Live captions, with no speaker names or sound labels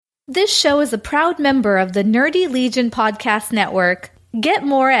This show is a proud member of the Nerdy Legion Podcast Network. Get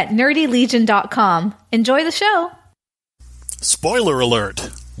more at nerdylegion.com. Enjoy the show. Spoiler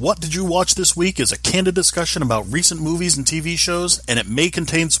alert! What Did You Watch This Week is a candid discussion about recent movies and TV shows, and it may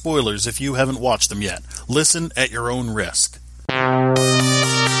contain spoilers if you haven't watched them yet. Listen at your own risk.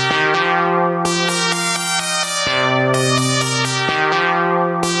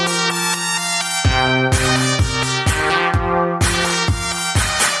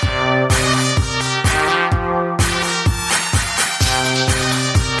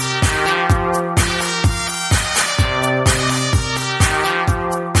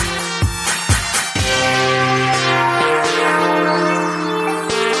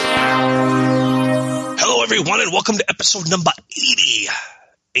 And welcome to episode number 80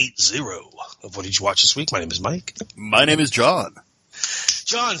 of What Did You Watch This Week? My name is Mike. My name is John.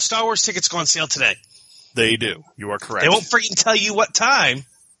 John, Star Wars tickets go on sale today. They do. You are correct. They won't freaking tell you what time.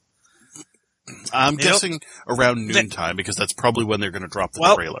 I'm guessing around noontime because that's probably when they're going to drop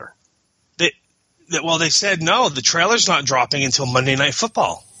the trailer. They said no, the trailer's not dropping until Monday Night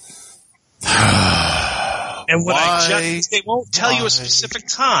Football. And they won't tell you a specific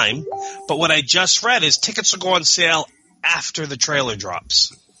time, but what I just read is tickets will go on sale after the trailer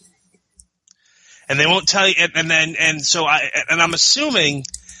drops. And they won't tell you, I'm assuming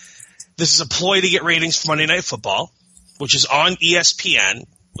this is a ploy to get ratings for Monday Night Football, which is on ESPN,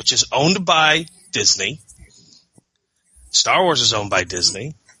 which is owned by Disney. Star Wars is owned by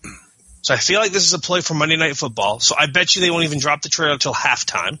Disney. So I feel like this is a ploy for Monday Night Football. So I bet you they won't even drop the trailer until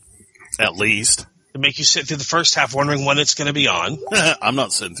halftime. At least. To make you sit through the first half wondering when it's going to be on. I'm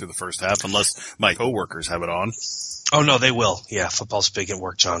not sitting through the first half unless my coworkers have it on. Oh, no, they will. Yeah, football's big at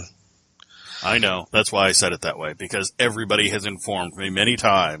work, John. I know. That's why I said it that way, because everybody has informed me many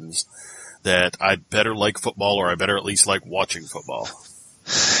times that I better like football or I better at least like watching football.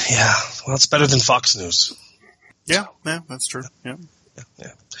 Yeah, well, it's better than Fox News. Yeah, that's true. Yeah.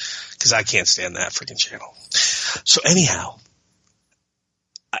 Because I can't stand that freaking channel. So anyhow,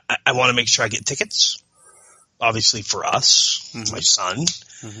 I want to make sure I get tickets, obviously for us, my son,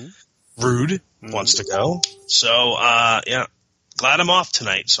 Rude wants to go. So, glad I'm off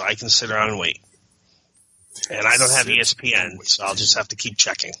tonight so I can sit around and wait. And I don't have ESPN, so I'll just have to keep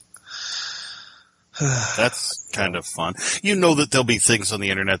checking. That's kind of fun. You know that there'll be things on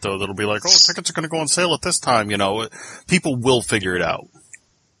the internet, though, that'll be like, tickets are going to go on sale at this time, People will figure it out.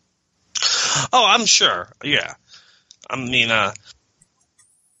 Oh, I'm sure, yeah. I mean,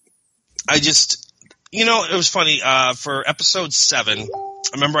 it was funny, for episode 7,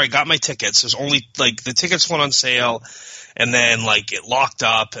 I remember I got my tickets. There's only, the tickets went on sale, and then, it locked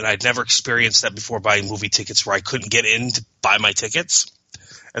up, and I'd never experienced that before buying movie tickets where I couldn't get in to buy my tickets.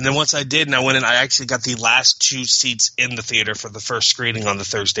 And then once I did, and I went in, I actually got the last 2 seats in the theater for the first screening on the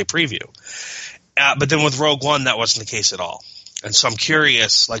Thursday preview. But then with Rogue One, that wasn't the case at all. And so I'm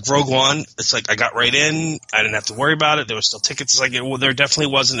curious, Rogue One, it's I got right in. I didn't have to worry about it. There were still tickets. There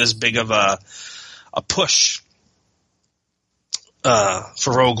definitely wasn't as big of a push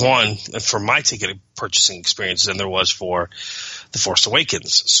for Rogue One and for my ticket purchasing experience than there was for The Force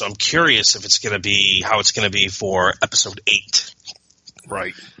Awakens. So I'm curious if it's going to be how it's going to be for episode 8.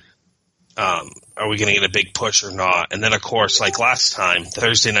 Right. Are we going to get a big push or not? And then, of course, last time, the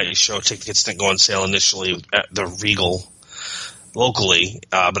Thursday night show tickets didn't go on sale initially at the Regal locally,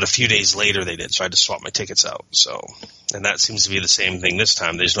 but a few days later they did, so I had to swap my tickets out. So, and that seems to be the same thing this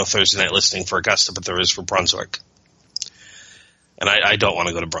time. There's no Thursday night listing for Augusta, but there is for Brunswick. And I don't want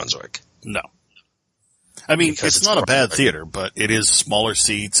to go to Brunswick. No. I mean, it's not a bad theater, but it is smaller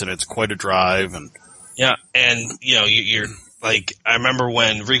seats and it's quite a drive. And yeah, and you're I remember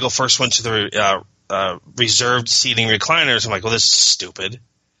when Regal first went to the reserved seating recliners, I'm like, well, this is stupid.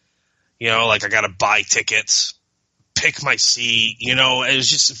 I got to buy tickets. Pick my seat,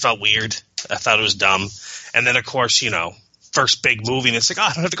 it felt weird. I thought it was dumb. And then, of course, first big movie, and it's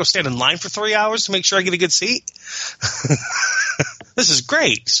I don't have to go stand in line for 3 hours to make sure I get a good seat. This is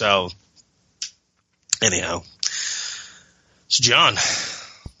great. So, anyhow. So, John.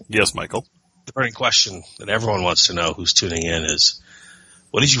 Yes, Michael. The burning question that everyone wants to know who's tuning in is,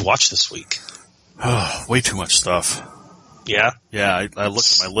 what did you watch this week? Oh, way too much stuff. Yeah? Yeah, I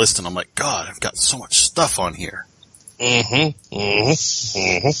looked at my list, and I'm like, God, I've got so much stuff on here. I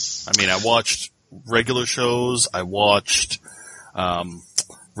mean, I watched regular shows. I watched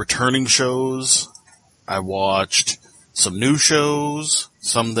returning shows. I watched some new shows.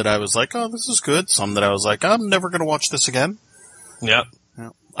 Some that I was like, oh, this is good. Some that I was like, I'm never going to watch this again. Yep.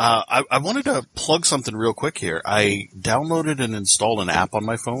 I wanted to plug something real quick here. I downloaded and installed an app on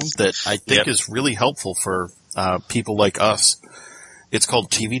my phone that I think is really helpful for people like us It's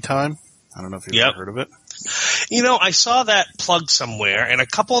called TV Time. I don't know if you've ever heard of it. You know, I saw that plug somewhere, and a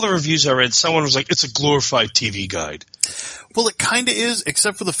couple of the reviews I read, someone was like, it's a glorified TV guide. Well, it kind of is,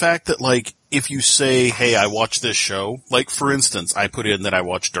 except for the fact that, like, if you say, hey, I watched this show, like, for instance, I put in that I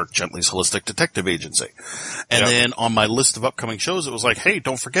watched Dirk Gently's Holistic Detective Agency. And then on my list of upcoming shows, it was like, hey,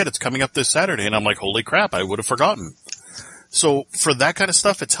 don't forget, it's coming up this Saturday. And I'm like, holy crap, I would have forgotten. So for that kind of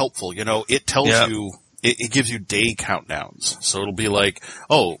stuff, it's helpful. You know, it tells you, it gives you day countdowns. So it'll be like,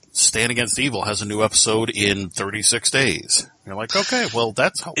 oh, Stand Against Evil has a new episode in 36 days. You're like, okay, well,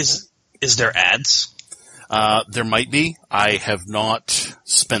 that's helpful. Is there ads? There might be. I have not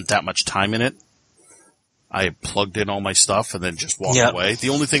spent that much time in it. I plugged in all my stuff and then just walked away. The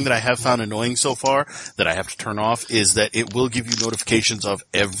only thing that I have found annoying so far that I have to turn off is that it will give you notifications of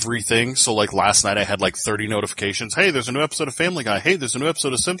everything. So like last night I had like 30 notifications. Hey, there's a new episode of Family Guy. Hey, there's a new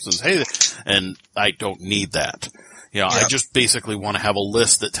episode of Simpsons. Hey, and I don't need that. You know, I just basically want to have a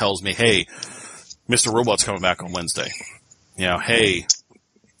list that tells me, hey, Mr. Robot's coming back on Wednesday. You know, hey,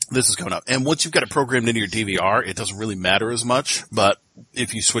 this is coming up. And once you've got it programmed into your DVR, it doesn't really matter as much. But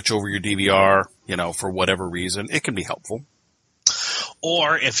if you switch over your DVR, you know, for whatever reason, it can be helpful.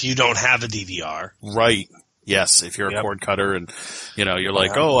 Or if you don't have a DVR. Right. Yes. If you're a cord cutter and, you know, you're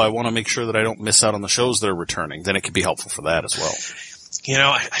like, oh, I want to make sure that I don't miss out on the shows that are returning, then it can be helpful for that as well. You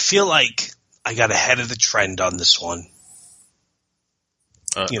know, I feel like I got ahead of the trend on this one.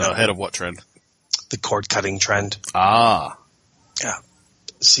 Ahead of what trend? The cord cutting trend. Ah. Yeah.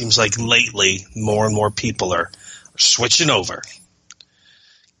 Seems like lately more and more people are switching over.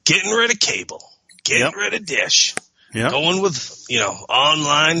 Getting rid of cable. Getting rid of dish. Yep. Going with, you know,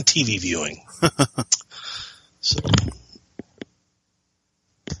 online TV viewing. So,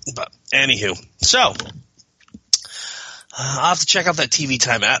 but anywho, so I'll have to check out that TV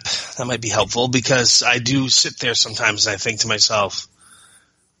Time app. That might be helpful because I do sit there sometimes and I think to myself,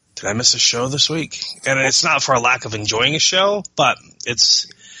 did I miss a show this week? And it's not for a lack of enjoying a show, but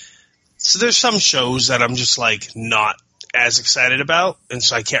so there's some shows that I'm just like not as excited about, and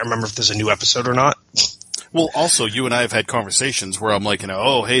so I can't remember if there's a new episode or not. Well, also, you and I have had conversations where I'm like, you know,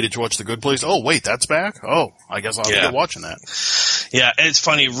 oh, hey, did you watch The Good Place? Oh, wait, that's back? Oh, I guess I'll have to get watching that. Yeah, and it's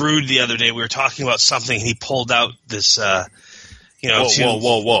funny, Rude the other day, we were talking about something, and he pulled out this, you know,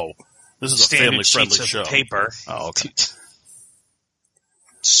 whoa. This is a family-friendly show. Paper. Oh, okay.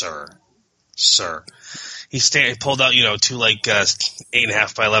 Sir. He pulled out, you know, two like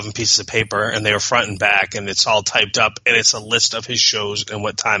 8.5 by 11 pieces of paper, and they were front and back, and it's all typed up, and it's a list of his shows and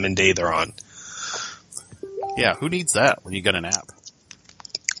what time and day they're on. Yeah, who needs that when you got an app?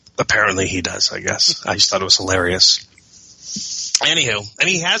 Apparently he does, I guess. I just thought it was hilarious. Anywho, and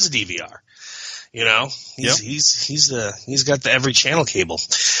he has a DVR. You know, he's got the every channel cable.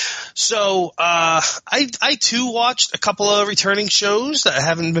 So, I too watched a couple of returning shows that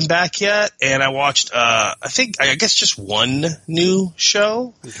haven't been back yet, and I watched, I guess just one new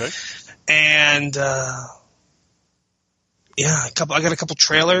show. Okay. And, I got a couple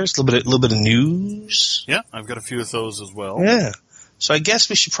trailers, a little bit of news. Yeah, I've got a few of those as well. Yeah. So I guess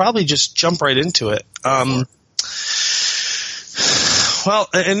we should probably just jump right into it. Well,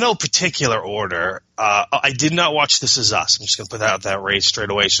 in no particular order, I did not watch This Is Us. I'm just going to put that out that race straight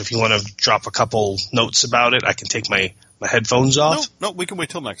away. So if you want to drop a couple notes about it, I can take my headphones off. No, we can wait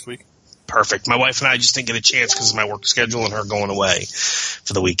till next week. Perfect. My wife and I just didn't get a chance because of my work schedule and her going away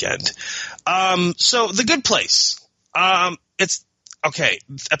for the weekend. So The Good Place. It's okay.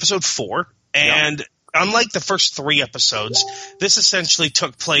 Episode 4, and unlike the first 3 episodes, this essentially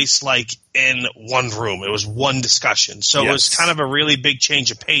took place like in one room. It was one discussion. So it was kind of a really big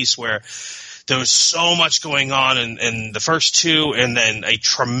change of pace where there was so much going on in the first 2 and then a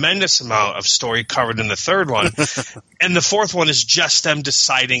tremendous amount of story covered in the third one. And the fourth one is just them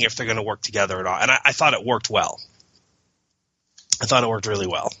deciding if they're going to work together or not. And I thought it worked well. I thought it worked really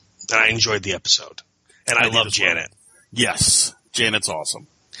well. And I enjoyed the episode. And I love Janet. Yes. Janet's awesome.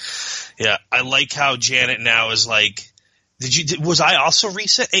 Yeah, I like how Janet now is like, was I also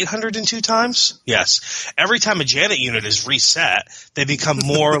reset 802 times? Yes. Every time a Janet unit is reset, they become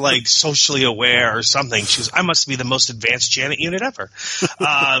more like socially aware or something. She goes, I must be the most advanced Janet unit ever.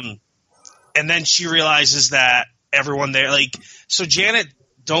 And then she realizes that everyone there, like, so Janet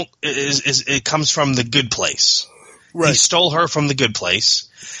it comes from The Good Place. Right. He stole her from The Good Place.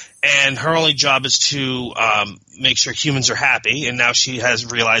 And her only job is to make sure humans are happy. And now she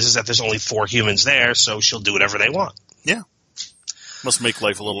realizes that there's only 4 humans there, so she'll do whatever they want. Yeah. Must make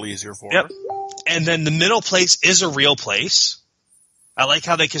life a little easier for her. And then the middle place is a real place. I like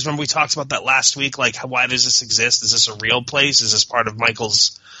how because remember we talked about that last week, like why does this exist? Is this a real place? Is this part of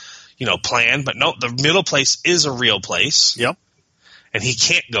Michael's, plan? But no, the middle place is a real place. Yep. and he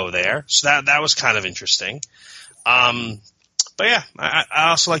can't go there. So that was kind of interesting. But yeah, I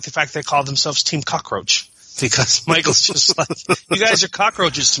also like the fact they call themselves Team Cockroach. Because Michael's just like, you guys are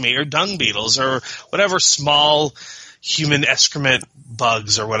cockroaches to me, or dung beetles, or whatever small human excrement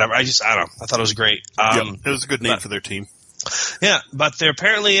bugs or whatever. I don't know. I thought it was great. It was a good name for their team. Yeah, but they're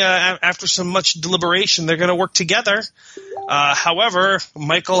apparently, after some much deliberation, they're going to work together. However,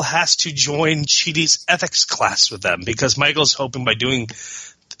 Michael has to join Chidi's ethics class with them, because Michael's hoping by doing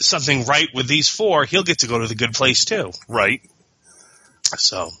something right with these four, he'll get to go to the good place too. Right.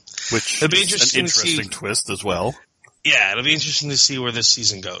 So, which it'll be is an interesting twist as well. Yeah, it'll be interesting to see where this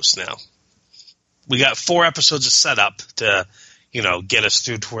season goes now. We got 4 episodes of setup to, get us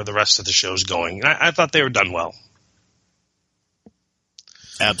through to where the rest of the show's going. And I thought they were done well.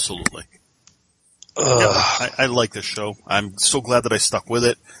 Absolutely. I like this show. I'm so glad that I stuck with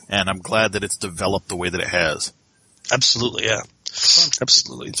it, and I'm glad that it's developed the way that it has. Absolutely, yeah.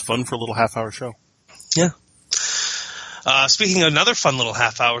 Absolutely. It's fun for a little half-hour show. Yeah. Speaking of another fun little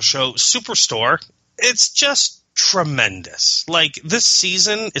half-hour show, Superstore, it's just tremendous. Like, this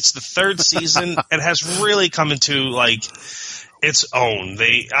season, it's the 3rd season, it has really come into, its own.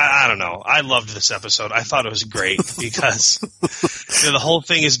 I don't know. I loved this episode. I thought it was great because the whole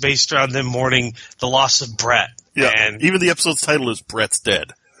thing is based around them mourning the loss of Brett. Yeah, and even the episode's title is Brett's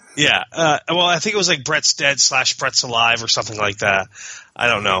Dead. Yeah. Well, I think it was like Brett's Dead / Brett's Alive or something like that. I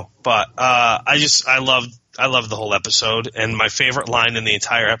don't know. But I loved the whole episode, and my favorite line in the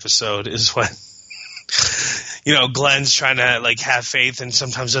entire episode is when Glenn's trying to have faith and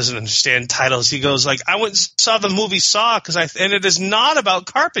sometimes doesn't understand titles. He goes I went and saw the movie Saw and it is not about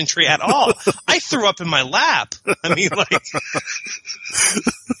carpentry at all. I threw up in my lap. I mean,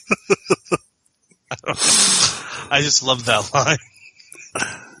 I just love that line.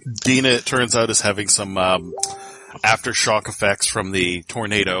 Dina, it turns out, is having some aftershock effects from the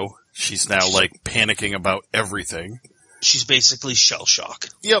tornado. She's now panicking about everything. She's basically shell shock.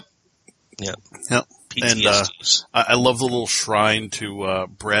 Yep. Yep. And I love the little shrine to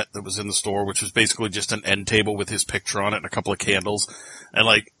Brett that was in the store, which was basically just an end table with his picture on it and a couple of candles.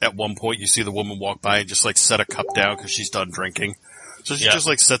 And at one point you see the woman walk by and just set a cup down because she's done drinking. So she just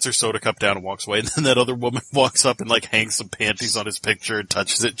sets her soda cup down and walks away. And then that other woman walks up and hangs some panties on his picture and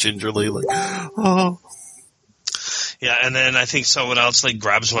touches it gingerly oh. Yeah, and then I think someone else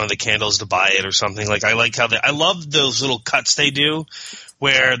grabs one of the candles to buy it or something. I like how I love those little cuts they do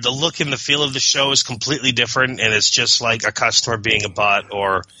where the look and the feel of the show is completely different, and it's just a customer being a butt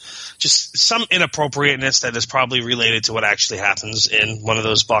or just some inappropriateness that is probably related to what actually happens in one of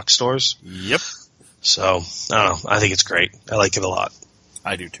those box stores. Yep. So, I think it's great. I like it a lot.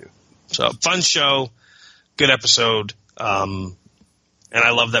 I do too. So, fun show, good episode. And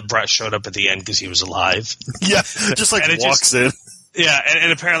I love that Brett showed up at the end because he was alive. Yeah, just walks in. Yeah,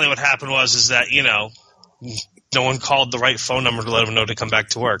 and apparently what happened is that, no one called the right phone number to let him know to come back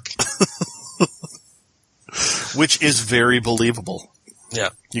to work. Which is very believable. Yeah.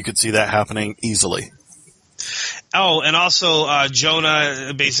 You could see that happening easily. Oh, and also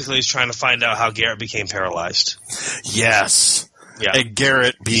Jonah basically is trying to find out how Garrett became paralyzed. Yes. Yeah. And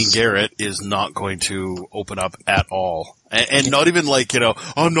Garrett, being Garrett, is not going to open up at all. And not even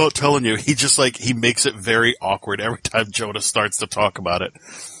I'm not telling you. He just he makes it very awkward every time Jonah starts to talk about it.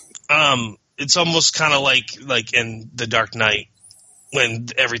 It's almost kind of like in The Dark Knight when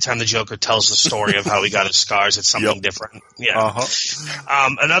every time the Joker tells the story of how he got his scars, it's something different. Yeah. Uh-huh.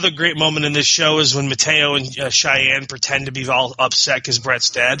 Another great moment in this show is when Mateo and Cheyenne pretend to be all upset because Brett's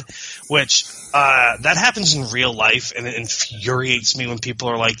dead, which that happens in real life, and it infuriates me when people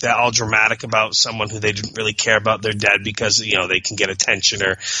are like that, all dramatic about someone who they didn't really care about their dead because, they can get attention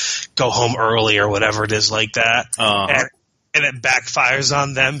or go home early or whatever it is like that. Uh-huh. And it backfires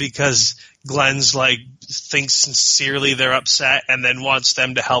on them because Glenn's thinks sincerely they're upset and then wants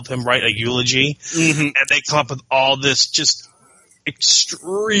them to help him write a eulogy. Mm-hmm. And they come up with all this just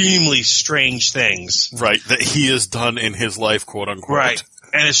extremely strange things. Right, that he has done in his life, quote unquote. Right.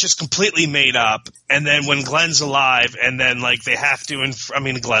 And it's just completely made up. And then when Glenn's alive and then they have to, when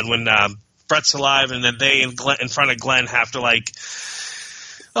Brett's alive and then they in front of Glenn have to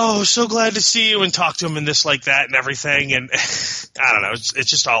oh, so glad to see you and talk to him and this that and everything. And I don't know. It's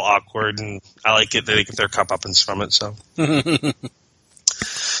just all awkward, and I like it that they get their comeuppance from it. So,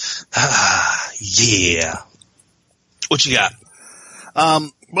 yeah. What you got?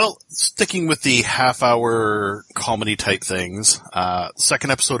 Well, sticking with the half-hour comedy type things,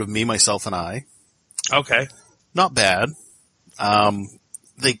 second episode of Me, Myself, and I. Okay. Not bad.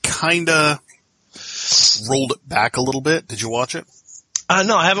 They kind of rolled it back a little bit. Did you watch it?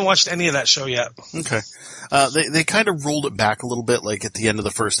 No, I haven't watched any of that show yet. Okay. They kind of rolled it back a little bit, like at the end of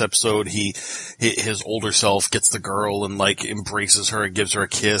the first episode, his older self gets the girl and like embraces her and gives her a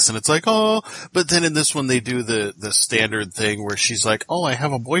kiss, and it's like, oh, but then in this one they do the standard thing where she's like, oh, I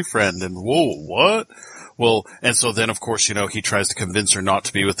have a boyfriend, and whoa, what? Well, and so then of course, he tries to convince her not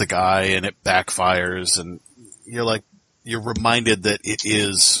to be with the guy, and it backfires, and you're reminded that it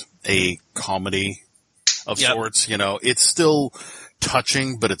is a comedy of sorts, it's still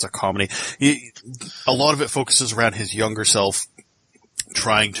touching, but it's a comedy. A lot of it focuses around his younger self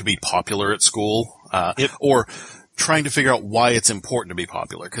trying to be popular at school, or trying to figure out why it's important to be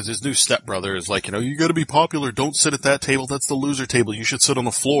popular. Because his new stepbrother is like, you got to be popular. Don't sit at that table. That's the loser table. You should sit on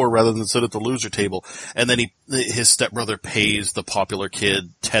the floor rather than sit at the loser table. And then his stepbrother pays the popular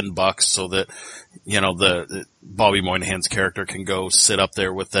kid $10 so that the Bobby Moynihan's character can go sit up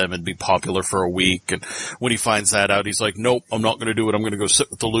there with them and be popular for a week. And when he finds that out, he's like, nope, I'm not going to do it. I'm going to go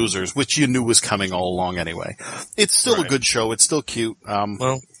sit with the losers, which you knew was coming all along anyway. It's still a good show. It's still cute.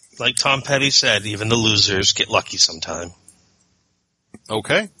 Well, like Tom Petty said, even the losers get lucky sometime.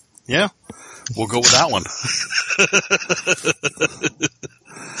 Okay. Yeah. We'll go with that one.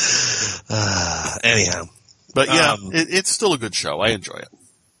 Anyhow. But yeah, it's still a good show. I enjoy it.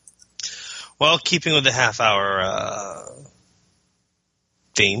 Well, keeping with the half-hour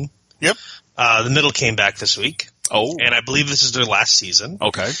theme. Yep. The Middle came back this week. Oh. And I believe this is their last season.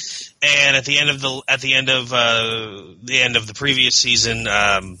 Okay. And at the end of the previous season,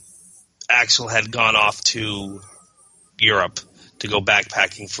 Axel had gone off to Europe to go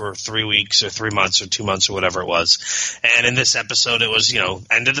backpacking for 3 weeks or 3 months or 2 months or whatever it was. And in this episode, it was,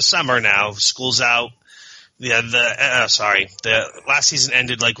 end of the summer now, school's out. Yeah, the last season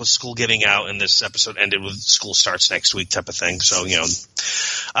ended like with school getting out, and this episode ended with school starts next week type of thing. So,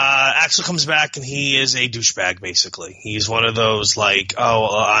 Axel comes back and he is a douchebag, basically. He's one of those like,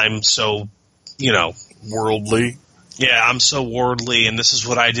 I'm so, worldly. Yeah, I'm so worldly, and this is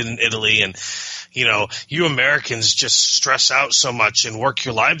what I did in Italy, and, you Americans just stress out so much and work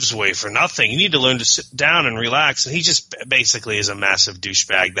your lives away for nothing. You need to learn to sit down and relax. And he just basically is a massive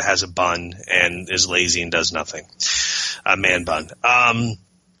douchebag that has a bun and is lazy and does nothing. A man bun. And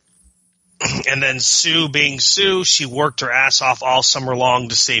then Sue, being Sue, she worked her ass off all summer long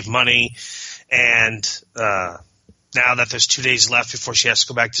to save money. And now that there's 2 days left before she has to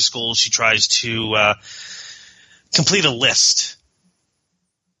go back to school, she tries to complete a list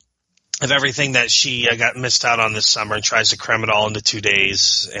of everything that she got missed out on this summer and tries to cram it all into 2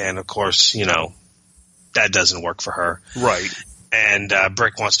 days. And, of course, that doesn't work for her. Right. And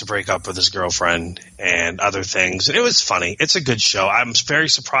Brick wants to break up with his girlfriend and other things. And it was funny. It's a good show. I'm very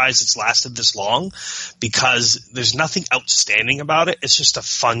surprised it's lasted this long because there's nothing outstanding about it. It's just a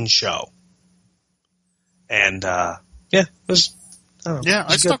fun show. And, it was –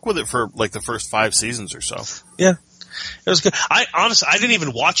 I stuck with it for like the first 5 seasons or so. Yeah. It was good. I didn't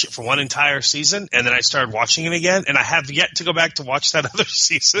even watch it for one entire season, and then I started watching it again, and I have yet to go back to watch that other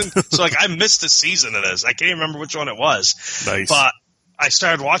season. So, I missed a season of this. I can't even remember which one it was. Nice. But I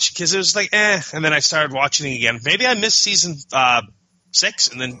started watching because it was like, and then I started watching it again. Maybe I missed season 6,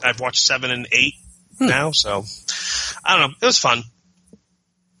 and then I've watched 7 and 8 now. So, I don't know. It was fun.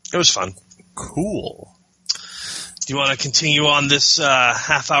 Cool. Do you want to continue on this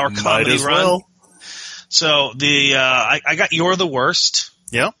half-hour comedy Might as run? Well. So I got You're the Worst.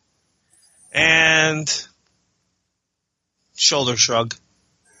 Yeah. And shoulder shrug.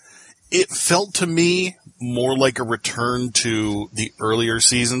 It felt to me more like a return to the earlier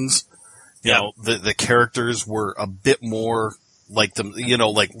seasons. The characters were a bit more like them,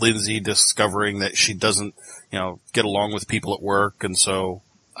 like Lindsay discovering that she doesn't, get along with people at work. And so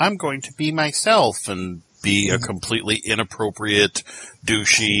I'm going to be myself and be a completely inappropriate,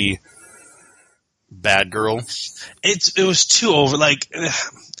 douchey, bad girl. It was too over,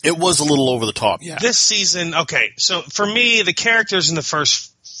 it was a little over the top. Yeah. This season, okay. So for me, the characters in the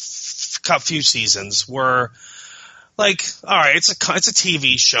first few seasons were like, all right, it's a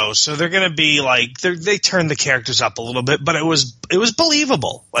TV show, so they're going to be like, they turn the characters up a little bit, but it was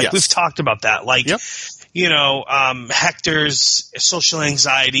believable. Like we've talked about that. Like, Hector's social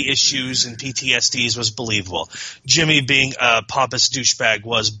anxiety issues and PTSDs was believable. Jimmy being a pompous douchebag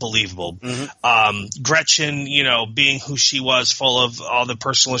was believable. Mm-hmm. Gretchen, being who she was, full of all the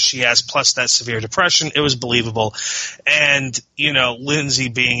personal she has, plus that severe depression, it was believable. And, Lindsay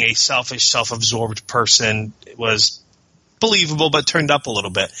being a selfish, self-absorbed person was believable, but turned up a little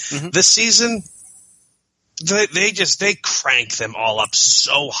bit. Mm-hmm. This season, They crank them all up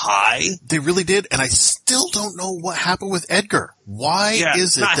so high. They really did, and I still don't know what happened with Edgar. Why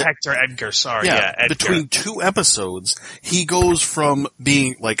is it not that Hector, Edgar, sorry. Yeah, Edgar. Between 2 episodes, he goes from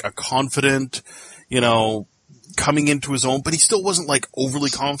being like a confident, coming into his own, but he still wasn't like overly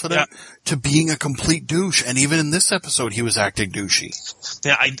confident, to being a complete douche. And even in this episode, he was acting douchey.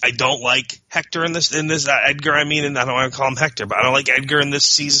 Yeah, I don't like Hector in this Edgar. I mean, and I don't want to call him Hector, but I don't like Edgar in this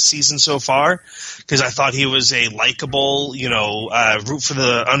season so far, because I thought he was a likable, root for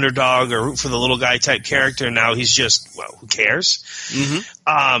the underdog or root for the little guy type character. And now he's just, well, who cares?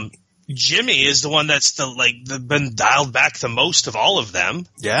 Mm-hmm. Jimmy is the one that's been dialed back the most of all of them.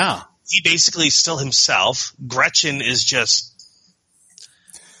 Yeah. He basically is still himself. Gretchen is just,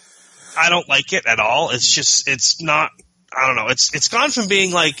 I don't like it at all. It's not, I don't know. It's gone from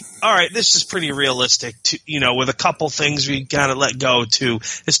being like, all right, this is pretty realistic to, with a couple things we gotta let go, to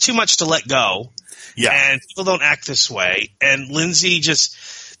it's too much to let go. Yeah. And people don't act this way. And Lindsay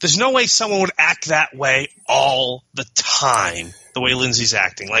there's no way someone would act that way all the time, the way Lindsay's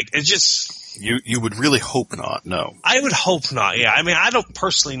acting. Like, it just, You would really hope not, no. I would hope not, yeah. I mean, I don't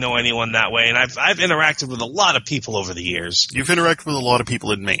personally know anyone that way, and I've interacted with a lot of people over the years. You've interacted with a lot of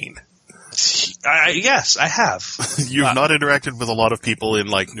people in Maine. Yes, I have. You've not interacted with a lot of people in,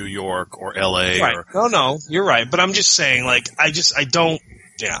 like, New York or L.A. Right. No, you're right. But I'm just saying, like,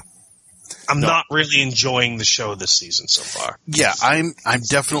 I'm not really enjoying the show this season so far. Yeah, I'm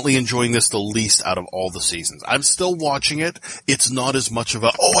definitely enjoying this the least out of all the seasons. I'm still watching it. It's not as much of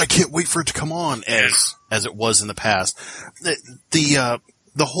I can't wait for it to come on as it was in the past. The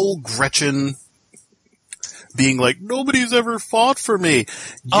whole Gretchen being like, nobody's ever fought for me.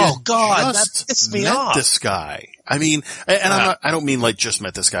 Oh God, that pissed me off. This guy. I mean, and I don't mean like just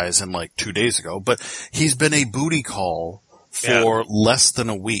met this guy as in like 2 days ago, but he's been a booty call for less than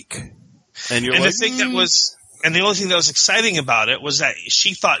a week. And you're like, the only thing that was exciting about it was that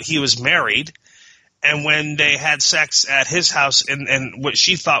she thought he was married, and when they had sex at his house and what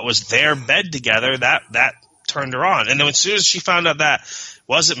she thought was their bed together, that turned her on. And then as soon as she found out that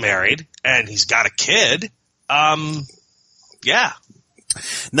wasn't married and he's got a kid, yeah.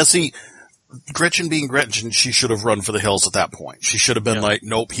 Now see, Gretchen being Gretchen, she should have run for the hills at that point. She should have been like,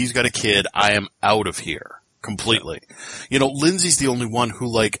 nope, he's got a kid, I am out of here. Completely. Lindsay's the only one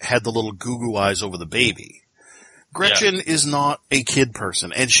who, like, had the little goo-goo eyes over the baby. Gretchen is not a kid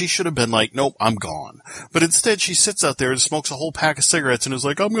person, and she should have been like, nope, I'm gone. But instead, she sits out there and smokes a whole pack of cigarettes and is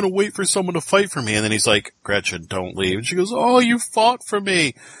like, I'm gonna wait for someone to fight for me. And then he's like, Gretchen, don't leave. And she goes, oh, you fought for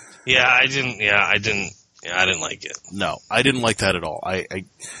me. I didn't like it. No, I didn't like that at all.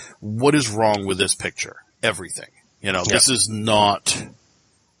 What is wrong with this picture? Everything. This is not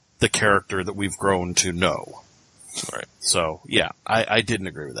the character that we've grown to know. Right. So, yeah, I didn't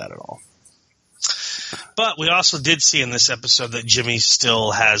agree with that at all. But we also did see in this episode that Jimmy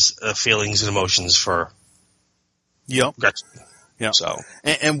still has feelings and emotions for Gretchen. Yep. So.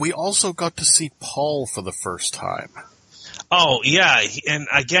 And we also got to see Paul for the first time. Oh, yeah. And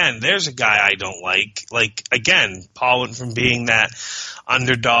again, there's a guy I don't like. Like, again, Paul went from being that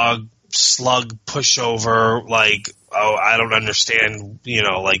underdog, slug, pushover, like, oh, I don't understand,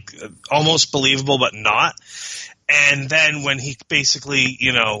 like almost believable, but not. And then when he basically,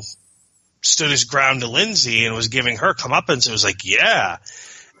 stood his ground to Lindsay and was giving her comeuppance, it was like, yeah.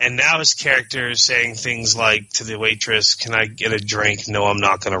 And now his character is saying things like to the waitress, can I get a drink? No, I'm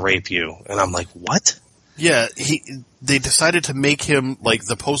not going to rape you. And I'm like, what? Yeah, they decided to make him like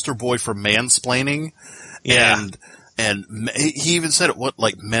the poster boy for mansplaining. Yeah. And he even said it,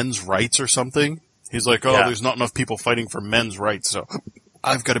 like men's rights or something? He's like, there's not enough people fighting for men's rights, so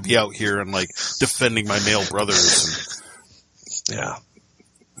I've got to be out here and like defending my male brothers. Yeah.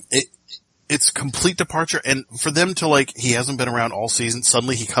 It's complete departure, and for them to like, he hasn't been around all season,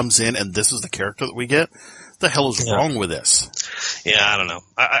 suddenly he comes in and this is the character that we get? What the hell is wrong with this? Yeah, I don't know.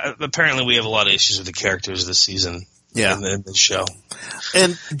 Apparently we have a lot of issues with the characters this season. Yeah. In the show.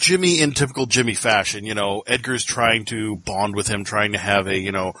 And Jimmy, in typical Jimmy fashion, Edgar's trying to bond with him, trying to have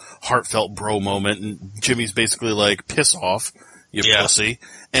a, heartfelt bro moment, and Jimmy's basically like, piss off, you pussy.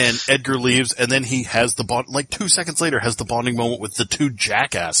 And Edgar leaves, and then he has the 2 seconds later, has the bonding moment with the 2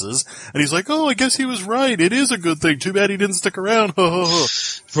 jackasses, and he's like, oh, I guess he was right, it is a good thing, too bad he didn't stick around,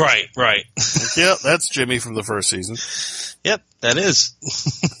 Right. Like, yeah, that's Jimmy from the first season. Yep, that is.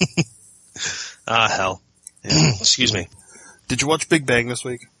 Hell. Yeah. Excuse me. Did you watch Big Bang this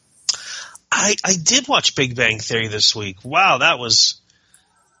week? I did watch Big Bang Theory this week. Wow, that was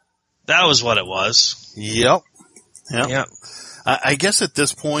what it was. Yep. Yep. I guess at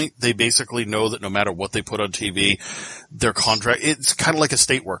this point, they basically know that no matter what they put on TV, their contract, it's kind of like a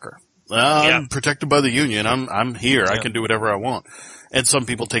state worker. I'm protected by the union. I'm here. I can do whatever I want. And some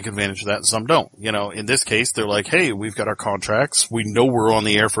people take advantage of that and some don't. You know, in this case, they're like, hey, we've got our contracts. We know we're on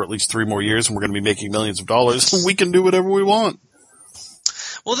the air for at least 3 more years and we're going to be making millions of dollars. We can do whatever we want.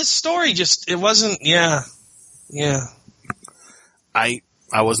 Well, this story it wasn't, yeah. I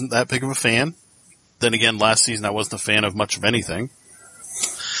wasn't that big of a fan. Then again, last season I wasn't a fan of much of anything.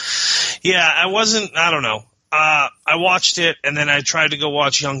 Yeah, I don't know. I watched it, and then I tried to go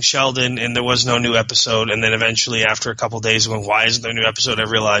watch Young Sheldon, and there was no new episode. And then eventually, after a couple of days, going, why isn't there a new episode? I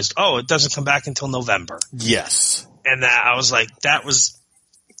realized, it doesn't come back until November. Yes. And I was like, that was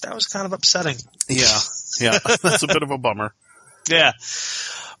kind of upsetting. Yeah, that's a bit of a bummer. Yeah,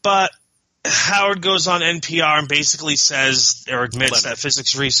 but Howard goes on NPR and basically says, or admits that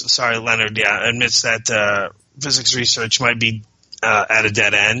physics research. Sorry, Leonard. Yeah, admits that physics research might be at a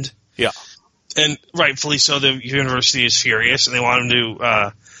dead end. Yeah. And rightfully so, the university is furious, and they want him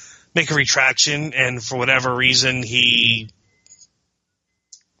to make a retraction, and for whatever reason, he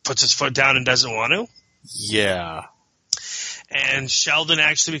puts his foot down and doesn't want to. Yeah. And Sheldon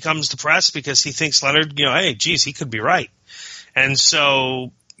actually becomes depressed because he thinks Leonard, hey, geez, he could be right. And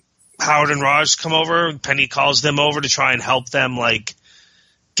so Howard and Raj come over, Penny calls them over to try and help them,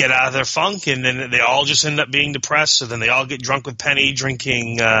 get out of their funk, and then they all just end up being depressed, so then they all get drunk with Penny,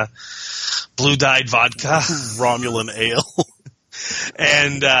 drinking blue-dyed vodka. Romulan ale.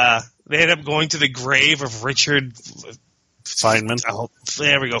 And they end up going to the grave of Richard Feynman.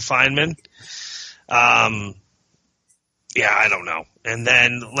 There we go, Feynman. Yeah, I don't know. And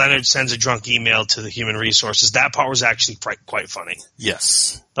then Leonard sends a drunk email to the Human Resources. That part was actually quite funny.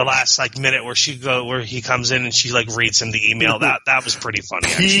 Yes. The last wminute where he comes in and she reads him the email. That was pretty funny.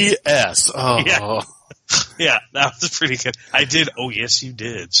 Actually. P.S. Oh. Yeah. Yeah, that was pretty good. I did. Oh, yes, you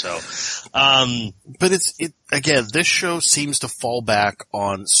did. So, but again, this show seems to fall back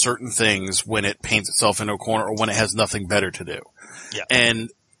on certain things when it paints itself into a corner or when it has nothing better to do. Yeah. And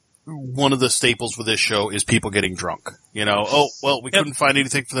one of the staples with this show is people getting drunk. We couldn't find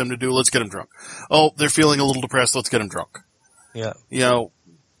anything for them to do. Let's get them drunk. Oh, they're feeling a little depressed. Let's get them drunk. Yeah.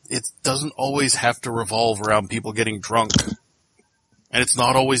 It doesn't always have to revolve around people getting drunk. And it's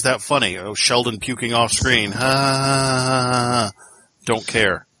not always that funny. Oh, Sheldon puking off screen. Don't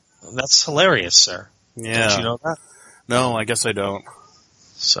care. That's hilarious, sir. Yeah. Don't you know that? No, I guess I don't.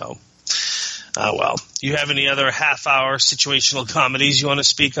 So, well. Do you have any other half-hour situational comedies you want to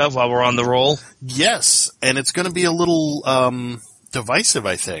speak of while we're on the roll? Yes, and it's going to be a little divisive,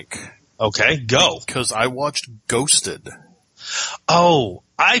 I think. Okay, go. Because I watched Ghosted. Oh,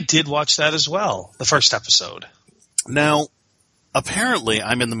 I did watch that as well, the first episode. Now, apparently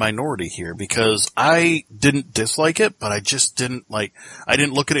I'm in the minority here because I didn't dislike it, but I just didn't I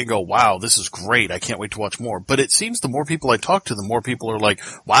didn't look at it and go, wow, this is great. I can't wait to watch more. But it seems the more people I talk to, the more people are like,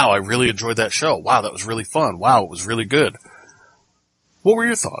 wow, I really enjoyed that show. Wow, that was really fun. Wow, it was really good. What were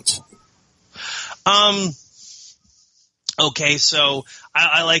your thoughts? Okay, so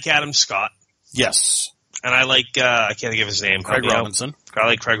I like Adam Scott. Yes. And I like, I can't think of his name. Craig Robinson. I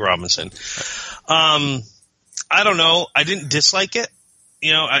like Craig Robinson. I don't know. I didn't dislike it.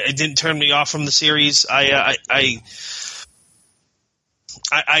 It didn't turn me off from the series. I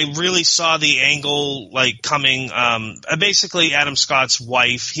really saw the angle coming. Basically, Adam Scott's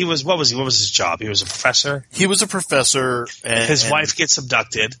wife. What was his job? He was a professor. He was a professor. His wife gets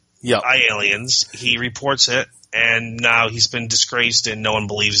abducted by aliens. He reports it, and now he's been disgraced, and no one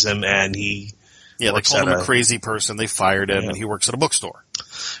believes him. And he they called him a crazy person. They fired him, and he works at a bookstore.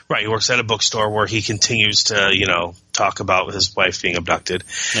 Right, he works at a bookstore where he continues to, talk about his wife being abducted.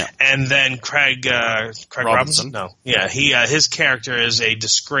 Yeah. And then Craig Robinson? No. Yeah, his character is a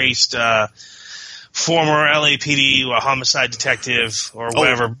disgraced former LAPD homicide detective or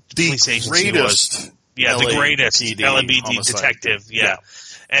whatever police agency he was. Yeah, the greatest LAPD detective. Yeah.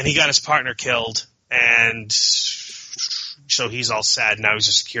 And he got his partner killed, and so he's all sad. Now he's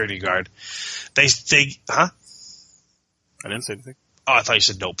a security guard. I didn't say anything. Oh, I thought you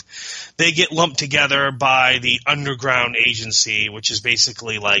said nope. They get lumped together by the Underground Agency, which is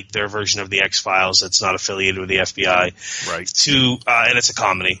basically their version of the X-Files that's not affiliated with the FBI. Right. And it's a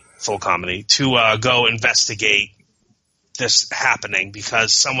comedy, full comedy, to go investigate this happening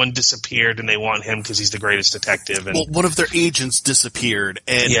because someone disappeared and they want him because he's the greatest detective. And, well, one of their agents disappeared,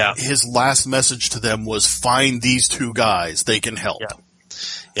 and his last message to them was, find these 2 guys. They can help.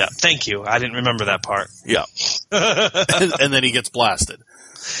 Yeah, thank you. I didn't remember that part. Yeah. and then he gets blasted.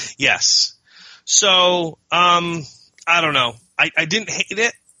 Yes. So, I don't know. I didn't hate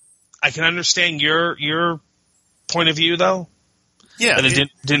it. I can understand your point of view, though. Yeah, and it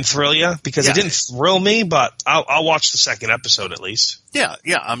didn't thrill you because it didn't thrill me. But I'll watch the second episode at least. Yeah.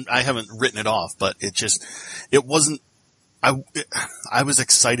 I haven't written it off, but it wasn't. I was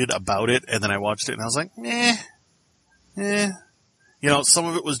excited about it, and then I watched it, and I was like, some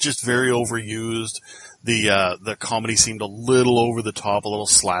of it was just very overused. The comedy seemed a little over the top, a little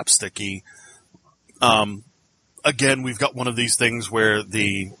slapsticky. Again, we've got one of these things where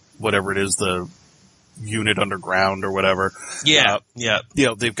whatever it is, the unit underground or whatever. Yeah.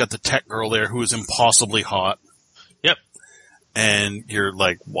 They've got the tech girl there who is impossibly hot. Yep. And you're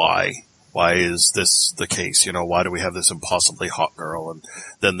like, why? Why is this the case? Why do we have this impossibly hot girl? And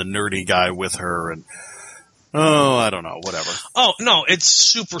then the nerdy guy with her and, I don't know, whatever. Oh, no, it's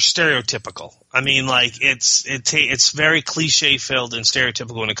super stereotypical. I mean, like, it's very cliche filled and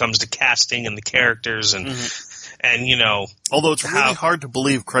stereotypical when it comes to casting and the characters and, although it's really hard to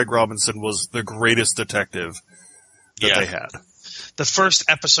believe Craig Robinson was the greatest detective that they had. The first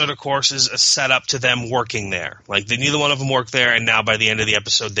episode, of course, is a setup to them working there. Like, neither one of them work there, and now by the end of the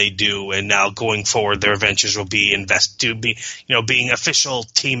episode they do. And now going forward, their adventures will be being official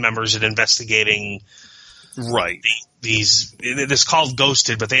team members and investigating. Right. It's called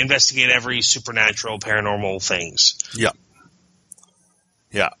Ghosted, but they investigate every supernatural, paranormal things. Yeah.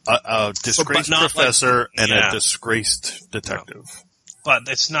 Yeah. A disgraced professor and a disgraced detective. But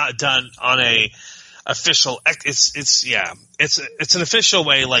it's not done on a official. It's an official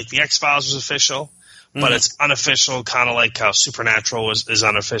way, like the X-Files was official, but it's unofficial, kind of like how Supernatural is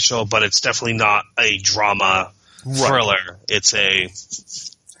unofficial, but it's definitely not a drama thriller. It's a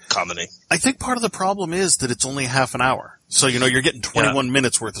comedy. I think part of the problem is that it's only half an hour. So, you're getting 21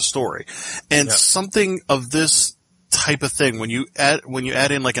 minutes worth of story. And something of this type of thing, when you add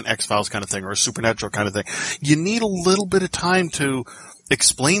in like an X-Files kind of thing or a Supernatural kind of thing, you need a little bit of time to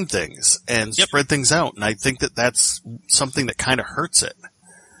explain things and spread things out. And I think that that's something that kind of hurts it.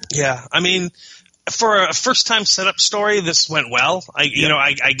 Yeah. I mean, for a first-time setup story, this went well,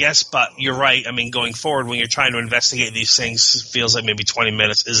 I guess, but you're right. I mean, going forward, when you're trying to investigate these things, it feels like maybe 20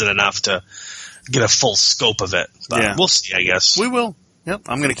 minutes isn't enough to get a full scope of it. But we'll see, I guess. We will. Yep.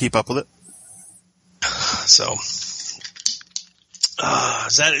 I'm going to keep up with it. So,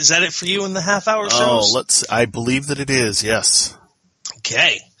 is that it for you in the half-hour shows? Oh, I believe that it is, yes.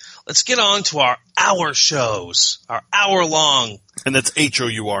 Okay. Let's get on to our hour shows, our hour-long. And that's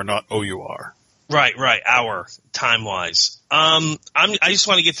HOUR, not OUR. Right, hour, time-wise. I just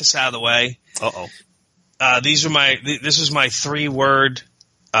want to get this out of the way. Uh-oh. This is my 3-word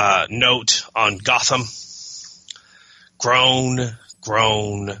note on Gotham. Groan,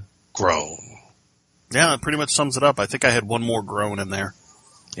 groan, groan. Yeah, that pretty much sums it up. I think I had one more groan in there.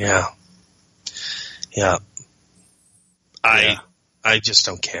 Yeah. I just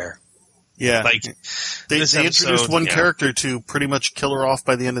don't care. Yeah. Like, they introduced one character to pretty much kill her off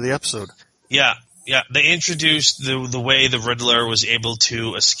by the end of the episode. Yeah. They introduced the way the Riddler was able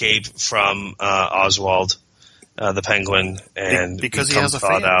to escape from Oswald, the Penguin, and because he has a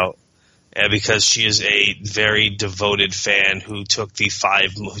fan. Out. And because she is a very devoted fan who took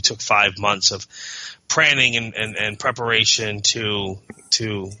 5 months of planning and preparation to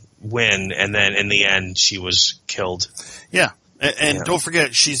win, and then in the end she was killed. Yeah. And don't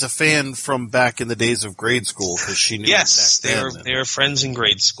forget, she's a fan from back in the days of grade school because she knew. Yes, they were friends in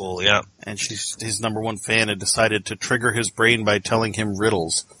grade school. Yeah, and she's his number one fan and decided to trigger his brain by telling him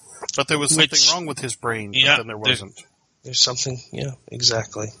riddles. But there was something wrong with his brain. Yeah, but then there wasn't. There's something. Yeah,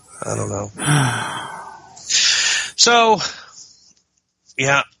 exactly. I don't know. So,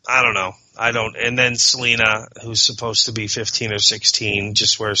 yeah, I don't know. I don't. And then Selena, who's supposed to be 15 or 16,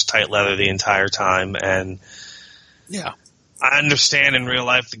 just wears tight leather the entire time, and yeah. I understand in real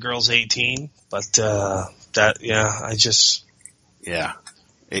life the girl's 18, but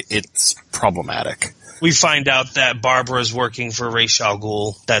it's problematic. We find out that Barbara is working for Ra's al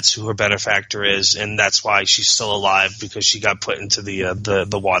Ghul. That's who her benefactor is, and that's why she's still alive, because she got put into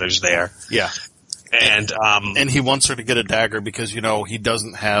the waters there. Yeah. And he wants her to get a dagger because, he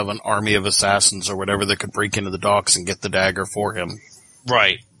doesn't have an army of assassins or whatever that could break into the docks and get the dagger for him.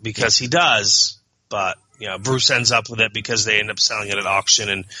 Right, because he does, but Bruce ends up with it because they end up selling it at auction,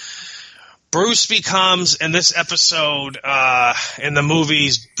 and Bruce becomes, in this episode, in the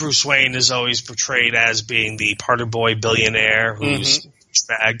movies, Bruce Wayne is always portrayed as being the party boy billionaire who's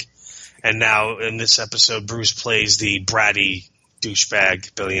douchebag, and now in this episode, Bruce plays the bratty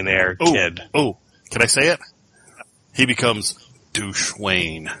douchebag billionaire kid. Oh, can I say it? He becomes Douche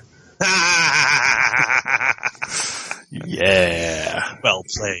Wayne. Yeah. Well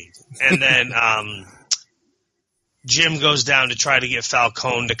played. And then, Jim goes down to try to get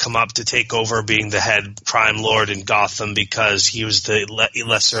Falcone to come up to take over being the head crime lord in Gotham because he was the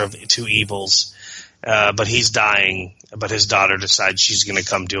lesser of two evils. But he's dying, but his daughter decides she's going to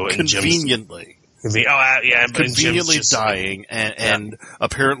come do it. Conveniently. Conveniently dying, and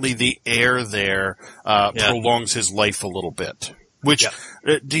apparently the heir there prolongs his life a little bit. Which,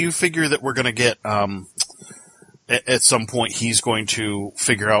 do you figure that we're going to get, at some point he's going to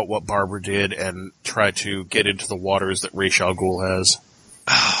figure out what Barbara did and try to get into the waters that Ra's al Ghul has?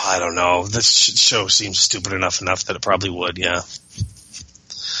 Oh, I don't know. This show seems stupid enough that it probably would, yeah.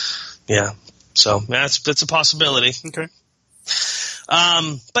 Yeah. So, that's a possibility. Okay.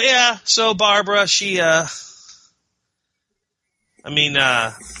 But yeah, so Barbara, so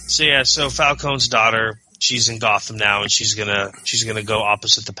Falcone's daughter, she's in Gotham now, and she's gonna go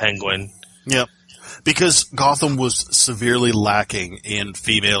opposite the Penguin. Yep. Because Gotham was severely lacking in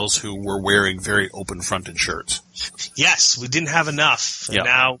females who were wearing very open-fronted shirts. Yes, we didn't have enough, and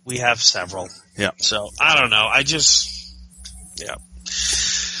now we have several. Yeah. So, I don't know,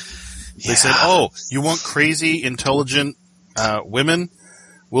 They said, "Oh, you want crazy, intelligent women?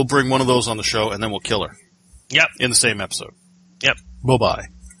 We'll bring one of those on the show, and then we'll kill her." Yep. In the same episode. Yep. Bye-bye.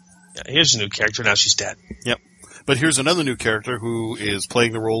 Yeah, here's a new character. Now she's dead. Yep. But here's another new character who is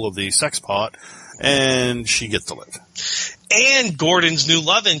playing the role of the sex pot, and she gets to live. And Gordon's new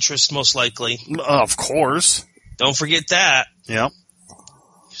love interest, most likely. Of course. Don't forget that. Yep.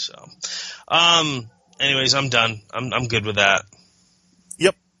 So, anyways, I'm done. I'm good with that.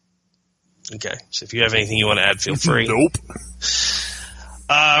 Yep. Okay. So if you have anything you want to add, feel free. Nope.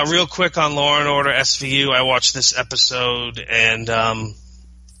 Real quick on Law and Order SVU, I watched this episode, and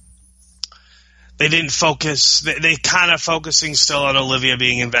they didn't focus. They kind of focusing still on Olivia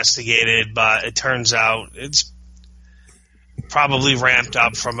being investigated, but it turns out it's probably ramped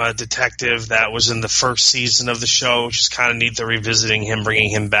up from a detective that was in the first season of the show, which is kind of neat. They're revisiting him, bringing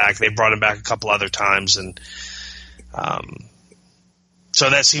him back. They brought him back a couple other times, and so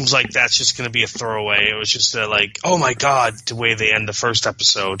that seems like that's just going to be a throwaway. It was just oh my God, the way they end the first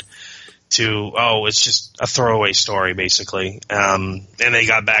episode to, it's just a throwaway story, basically. And they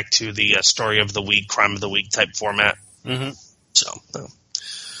got back to the story of the week, crime of the week type format. Mm-hmm. So,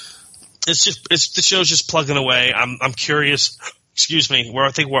 the show's just plugging away. I'm curious. Excuse me.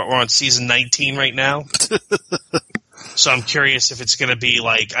 I think we're on season 19 right now. So I'm curious if it's going to be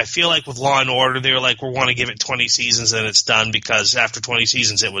I feel like with Law and Order, they were we want to give it 20 seasons and it's done, because after 20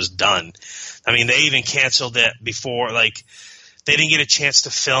 seasons, it was done. I mean, they even canceled it before, they didn't get a chance to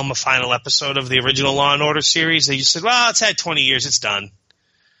film a final episode of the original Law and Order series. They just said, well, it's had 20 years, it's done.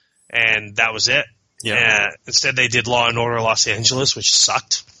 And that was it. Yeah. Instead, they did Law and Order Los Angeles, which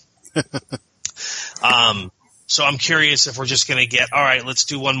sucked. So I'm curious if we're just going to get, all right, let's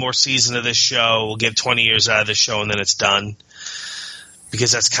do one more season of this show. We'll get 20 years out of this show, and then it's done.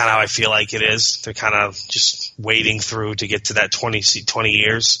 Because that's kind of how I feel like it is. They're kind of just wading through to get to that 20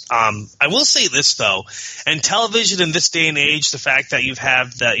 years. I will say this, though. And television in this day and age, the fact that you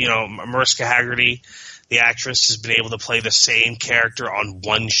have that, Mariska Hargitay, the actress, has been able to play the same character on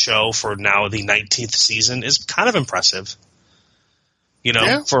one show for now the 19th season is kind of impressive.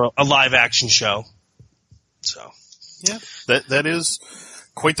 For a live-action show. So, yeah, that is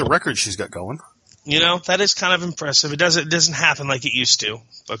quite the record she's got going. That is kind of impressive. It doesn't happen like it used to,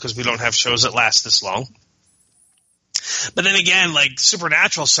 because we don't have shows that last this long. But then again,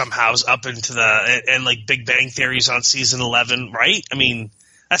 Supernatural somehow's up into and Big Bang Theory's on season 11, right? I mean,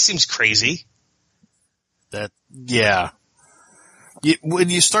 that seems crazy. When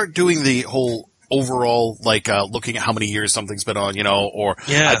you start doing the whole overall, looking at how many years something's been on, or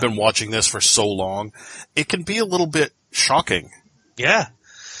I've been watching this for so long, it can be a little bit shocking. Yeah.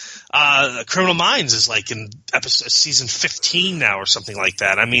 Criminal Minds is in season 15 now or something like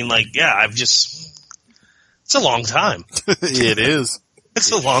that. I mean, it's a long time. It is.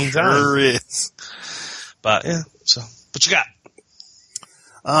 It's a long time. Sure is. But yeah, so what you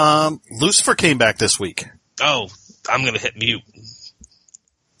got? Lucifer came back this week. Oh, I'm going to hit mute.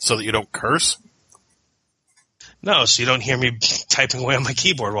 So that you don't curse? No, so you don't hear me typing away on my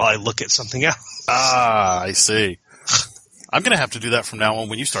keyboard while I look at something else. Ah, I see. I'm going to have to do that from now on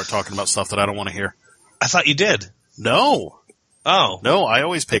when you start talking about stuff that I don't want to hear. I thought you did. No. Oh. No, I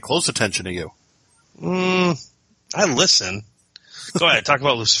always pay close attention to you. I listen. Go ahead, talk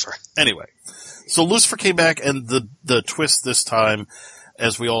about Lucifer. Anyway, so Lucifer came back, and the twist this time,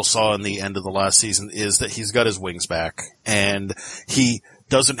 as we all saw in the end of the last season, is that he's got his wings back, and he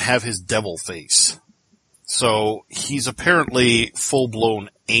doesn't have his devil face. So he's apparently full-blown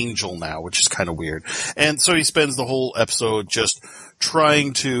angel now, which is kind of weird. And so he spends the whole episode just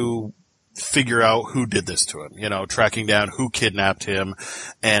trying to figure out who did this to him, tracking down who kidnapped him.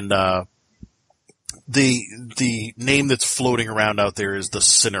 And, the name that's floating around out there is the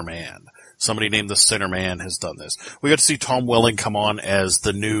Sinner Man. Somebody named the Sinner Man has done this. We got to see Tom Welling come on as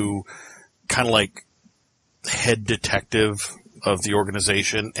the new kind of like head detective of the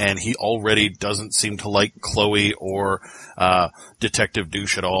organization, and he already doesn't seem to like Chloe or Detective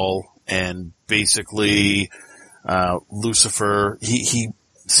Douche at all. And basically, Lucifer, he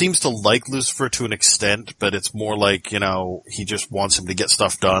seems to like Lucifer to an extent, but it's more like, he just wants him to get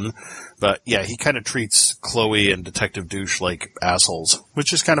stuff done. But yeah, he kind of treats Chloe and Detective Douche like assholes,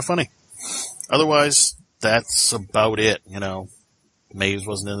 which is kind of funny. Otherwise, that's about it, Maves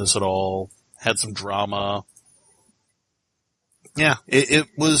wasn't in this at all. Had some drama. Yeah, it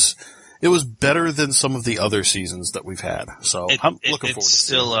was better than some of the other seasons that we've had. So I'm looking forward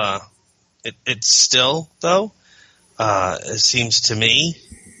to it. It's still, though, it seems to me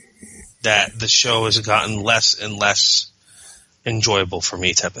that the show has gotten less and less enjoyable for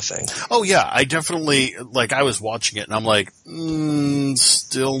me type of thing. Oh, yeah. I definitely, I was watching it and I'm like,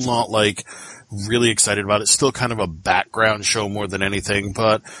 still not, really excited about it. Still kind of a background show more than anything,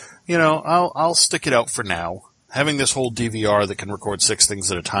 but, I'll stick it out for now. Having this whole DVR that can record 6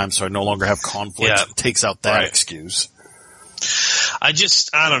 things at a time so I no longer have conflict takes out that excuse. I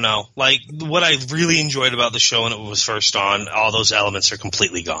don't know. What I really enjoyed about the show when it was first on, all those elements are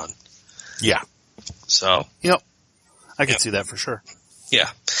completely gone. Yeah. So. Yep. I can see that for sure. Yeah.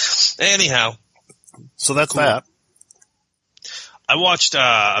 Anyhow. So that's cool. That. I watched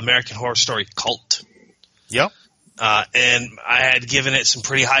American Horror Story Cult. Yep. And I had given it some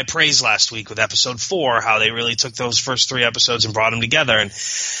pretty high praise last week with episode 4, how they really took those first 3 episodes and brought them together. And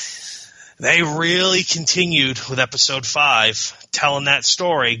they really continued with episode 5, telling that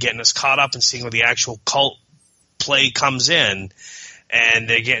story, getting us caught up and seeing where the actual cult play comes in. And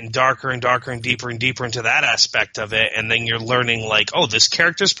they're getting darker and darker and deeper into that aspect of it. And then you're learning, this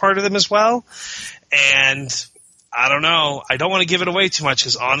character's part of them as well. And I don't know. I don't want to give it away too much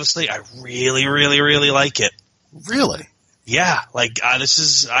because, honestly, I really, really, really like it. Really? Yeah. This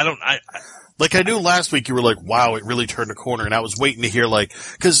is – I knew last week you were like, wow, it really turned a corner. And I was waiting to hear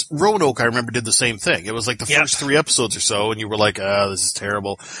because Roanoke, I remember, did the same thing. It was the first 3 episodes or so, and you were like, this is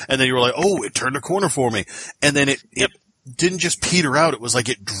terrible. And then you were like, oh, it turned a corner for me. And then it didn't just peter out. It was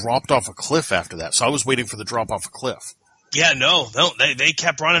it dropped off a cliff after that. So I was waiting for the drop off a cliff. Yeah, no, they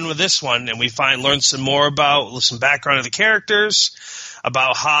kept running with this one, and we learned some more about some background of the characters,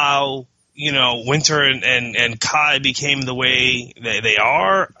 about how, Winter and Kai became the way they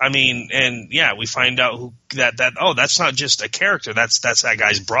are. I mean, and yeah, we find out that's not just a character, that's that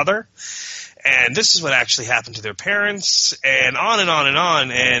guy's brother. And this is what actually happened to their parents, and on and on and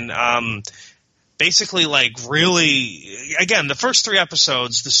on. And, basically, really, again, the first 3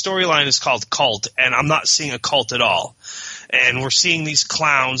 episodes, the storyline is called Cult, and I'm not seeing a cult at all. And we're seeing these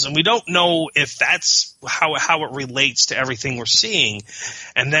clowns, and we don't know if that's how it relates to everything we're seeing.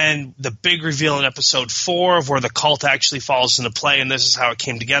 And then the big reveal in episode 4 of where the cult actually falls into play, and this is how it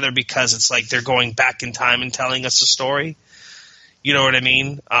came together, because it's they're going back in time and telling us a story. You know what I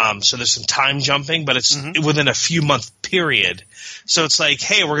mean? So there's some time jumping, but it's within a few month period. So it's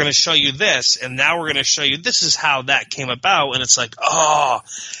hey, we're going to show you this, and now we're going to show you this is how that came about. And it's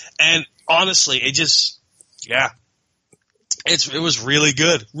and honestly, it just, it was really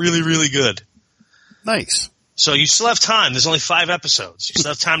good. Really, really good. Nice. So you still have time. There's only 5 episodes. You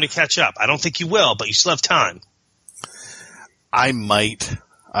still have time to catch up. I don't think you will, but you still have time. I might.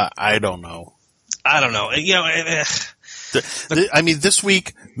 I don't know. I don't know. This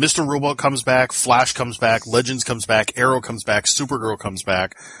week, Mr. Robot comes back, Flash comes back, Legends comes back, Arrow comes back, Supergirl comes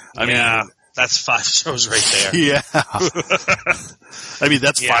back. I mean, that's 5 shows right there. Yeah.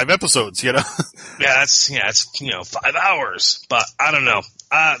 That's 5 episodes, Yeah, it's 5 hours. But I don't know.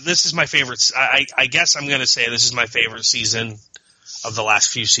 This is my favorite. I guess I'm going to say this is my favorite season of the last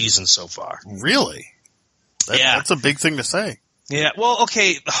few seasons so far. Really? That's a big thing to say. Yeah. Well,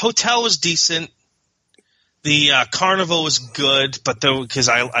 okay. The hotel was decent. The carnival was good, but because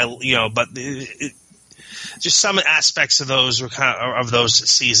just some aspects of those were of those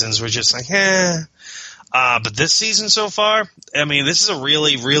seasons were just but this season so far, this is a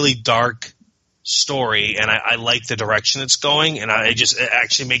really, really dark story, and I like the direction it's going, and it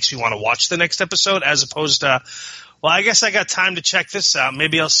actually makes me want to watch the next episode as opposed to, well, I guess I got time to check this out.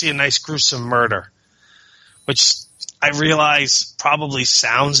 Maybe I'll see a nice gruesome murder, which I realize probably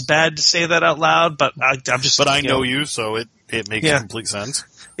sounds bad to say that out loud, but I'm just. But I know you, so it makes complete sense.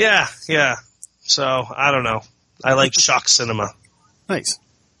 Yeah. So I don't know. I like shock cinema. Nice.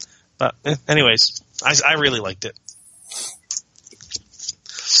 But anyways, I really liked it.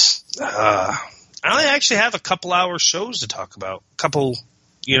 I only actually have a couple hour shows to talk about.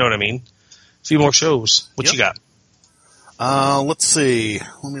 You know what I mean? A few more shows. What you got? Let's see.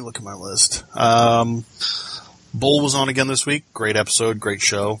 Let me look at my list. Bull was on again this week. Great episode, great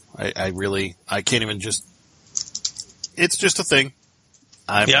show. I can't even just... It's just a thing.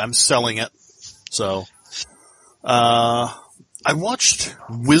 I'm selling it. So, I watched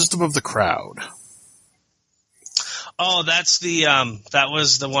Wisdom of the Crowd. Oh, that's that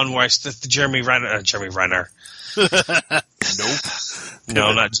was the one where the Jeremy Renner. Nope.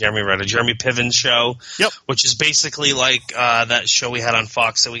 No, not Jeremy Renner. Jeremy Piven's show. Yep. Which is basically like that show we had on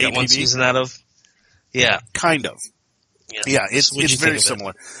Fox that we got APB? One season out of. Yeah. Kind of. Yeah, it's very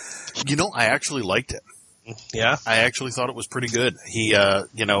similar. You know, I actually liked it. Yeah? I actually thought it was pretty good. He,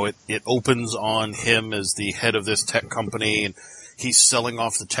 it opens on him as the head of this tech company, and he's selling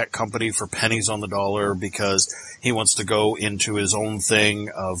off the tech company for pennies on the dollar because he wants to go into his own thing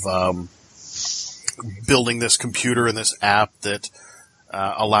of building this computer and this app that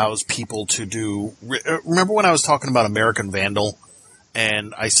allows people to do... Remember when I was talking about American Vandal?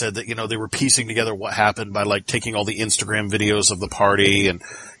 And I said that, they were piecing together what happened by, taking all the Instagram videos of the party and,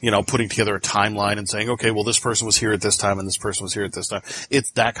 putting together a timeline and saying, okay, well, this person was here at this time and this person was here at this time.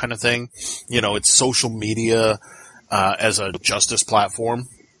 It's that kind of thing. It's social media as a justice platform.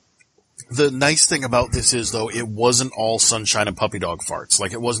 The nice thing about this is, though, it wasn't all sunshine and puppy dog farts.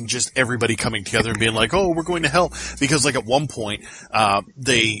 It wasn't just everybody coming together and being like, oh, we're going to help. Because, at one point,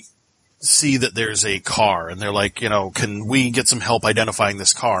 they see that there's a car and they're like, can we get some help identifying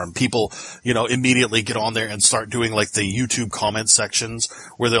this car? And people, immediately get on there and start doing the YouTube comment sections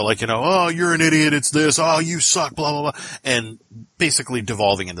where they're like, oh, you're an idiot. It's this. Oh, you suck, blah, blah, blah. And basically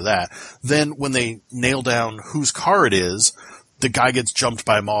devolving into that. Then when they nail down whose car it is, the guy gets jumped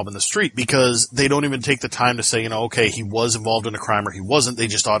by a mob in the street because they don't even take the time to say, okay, he was involved in a crime or he wasn't. They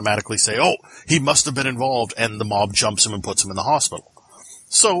just automatically say, oh, he must have been involved. And the mob jumps him and puts him in the hospital.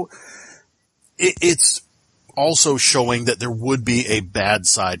 So, it's also showing that there would be a bad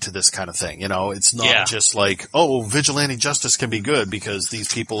side to this kind of thing. It's not just vigilante justice can be good because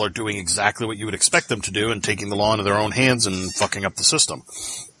these people are doing exactly what you would expect them to do and taking the law into their own hands and fucking up the system.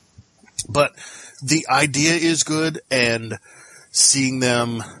 But the idea is good, and seeing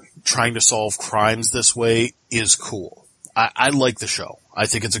them trying to solve crimes this way is cool. I like the show. I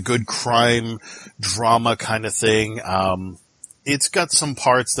think it's a good crime drama kind of thing. It's got some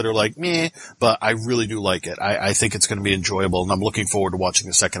parts that are meh, but I really do like it. I think it's going to be enjoyable, and I'm looking forward to watching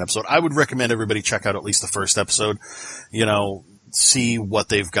the second episode. I would recommend everybody check out at least the first episode, see what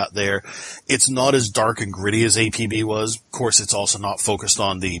they've got there. It's not as dark and gritty as APB was. Of course, it's also not focused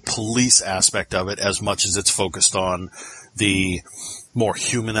on the police aspect of it as much as it's focused on the more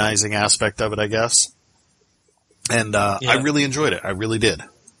humanizing aspect of it, I guess. And I really enjoyed it. I really did.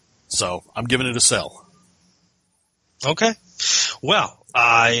 So I'm giving it a sell. Okay. Well,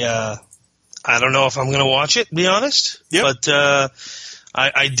 I don't know if I'm going to watch it, to be honest. Yep. But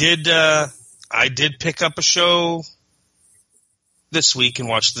I did pick up a show this week and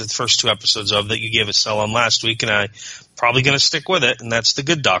watch the first two episodes of that you gave a sell on last week, and I'm probably going to stick with it, and that's The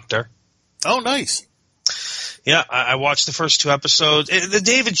Good Doctor. Oh, nice. Yeah, I watched the first two episodes. The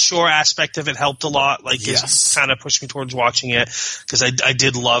David Shore aspect of it helped a lot. Yes. It kind of pushed me towards watching it because I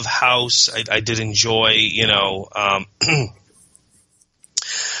did love House. I did enjoy,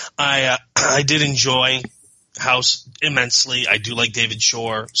 I did enjoy House immensely. I do like David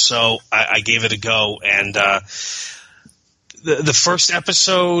Shore, so I gave it a go. And the first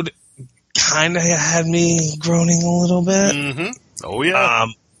episode kind of had me groaning a little bit. Mm-hmm. Oh, yeah.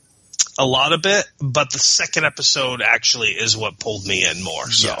 A lot of it, but the second episode actually is what pulled me in more.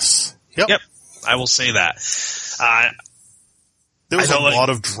 So. Yes. Yep. I will say that. There was a lot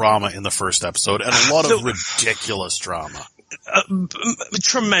of drama in the first episode, and a lot of ridiculous drama.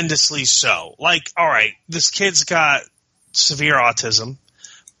 Tremendously so. All right, this kid's got severe autism,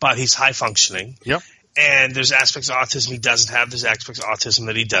 but he's high functioning. Yep. And there's aspects of autism he doesn't have. There's aspects of autism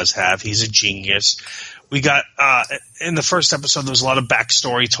that he does have. He's a genius. We got, in the first episode, there was a lot of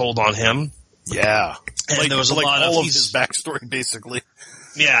backstory told on him. Yeah. And there was a lot of his backstory, basically.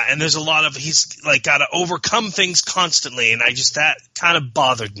 Yeah, and there's a lot of, he's got to overcome things constantly, and that kind of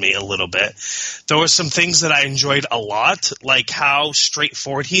bothered me a little bit. There were some things that I enjoyed a lot, like how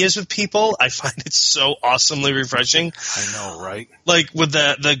straightforward he is with people. I find it so awesomely refreshing. I know, right? With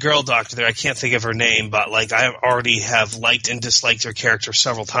the girl doctor there, I can't think of her name, but I already have liked and disliked her character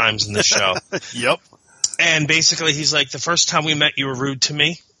several times in this show. Yep. And basically he's the first time we met you were rude to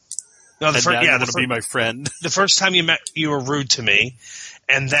me. No, want to be my friend. The first time you met, you were rude to me.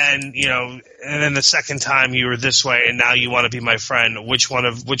 And then, and then the second time you were this way, and now you want to be my friend. Which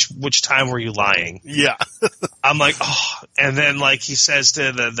which time were you lying? Yeah. I'm like, oh, and then like he says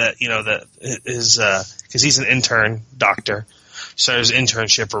to cause he's an intern doctor. So his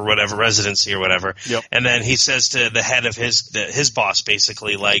internship or whatever, residency or whatever. Yep. And then he says to the head of his boss,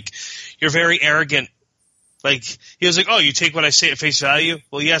 basically, like, you're very arrogant. Like, he was like, oh, you take what I say at face value?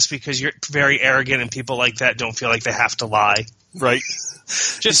 Well, yes, because you're very arrogant and people like that don't feel like they have to lie. Right.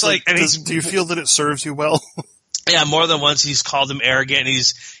 Just like, and do you feel that it serves you well? Yeah, more than once he's called him arrogant. He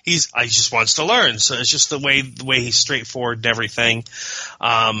just wants to learn. So it's just the way he's straightforward and everything.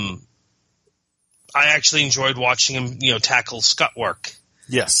 I actually enjoyed watching him, tackle scut work.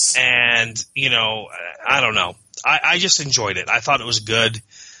 Yes. And, I don't know. I just enjoyed it. I thought it was good.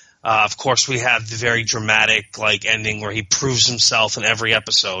 Of course, we have the very dramatic, ending where he proves himself in every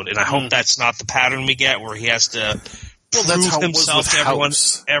episode. And I hope that's not the pattern we get where he has to prove himself to everyone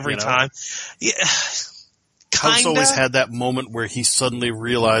every time. Yeah. House always had that moment where he suddenly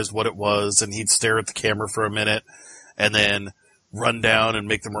realized what it was, and he'd stare at the camera for a minute, and then run down and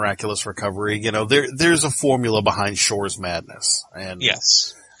make the miraculous recovery. There's a formula behind Shore's madness, and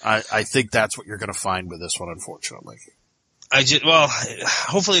yes, I think that's what you're going to find with this one, unfortunately.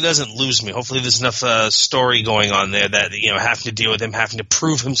 Hopefully it doesn't lose me. Hopefully there's enough story going on there that having to deal with him having to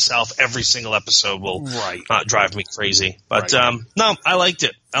prove himself every single episode will not drive me crazy. But no, I liked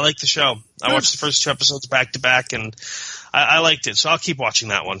it. I liked the show. I watched the first 2 episodes back to back, and I liked it. So I'll keep watching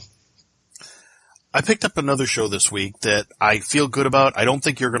that one. I picked up another show this week that I feel good about. I don't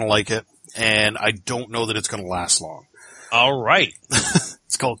think you're going to like it, and I don't know that it's going to last long. All right.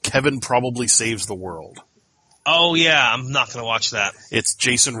 It's called Kevin Probably Saves the World. Oh, yeah. I'm not going to watch that. It's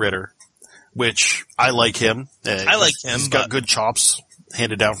Jason Ritter, which I like him. I like him. He's got good chops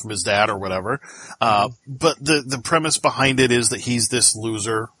handed down from his dad or whatever. But the premise behind it is that he's this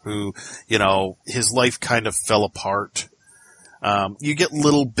loser who, his life kind of fell apart. You get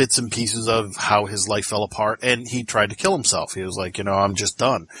little bits and pieces of how his life fell apart, and he tried to kill himself. He was like, I'm just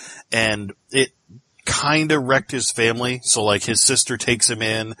done. And it kind of wrecked his family. So his sister takes him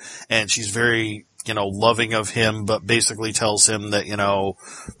in, and she's very, loving of him, but basically tells him that,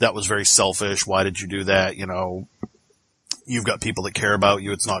 that was very selfish. Why did you do that? You've got people that care about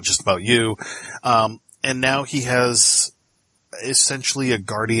you. It's not just about you. And now he has essentially a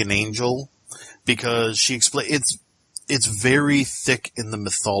guardian angel because she explains, it's very thick in the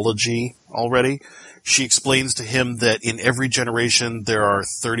mythology already. She explains to him that in every generation there are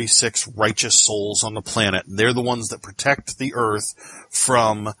 36 righteous souls on the planet. They're the ones that protect the earth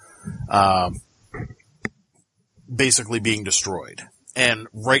from, basically being destroyed. And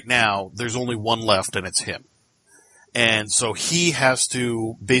right now, there's only one left, and it's him. And so he has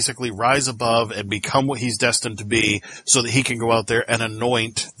to basically rise above and become what he's destined to be so that he can go out there and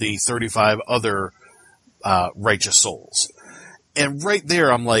anoint the 35 other righteous souls. And right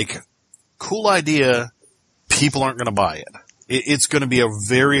there, I'm like, cool idea. People aren't going to buy it. It's going to be a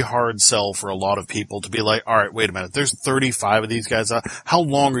very hard sell for a lot of people to be like, all right, wait a minute. There's 35 of these guys. How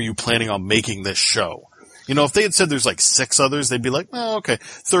long are you planning on making this show? If they had said there's 6 others, they'd be like, oh, okay.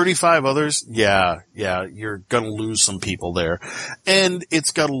 35 others? Yeah, you're gonna lose some people there. And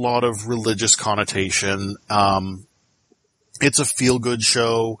it's got a lot of religious connotation. It's a feel-good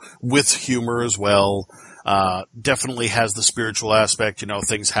show with humor as well. Definitely has the spiritual aspect,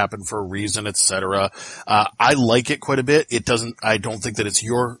 things happen for a reason, etc. I like it quite a bit. I don't think that it's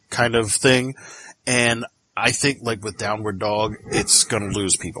your kind of thing. And I think, with Downward Dog, it's going to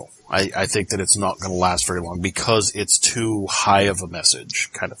lose people. I think that it's not going to last very long because it's too high of a message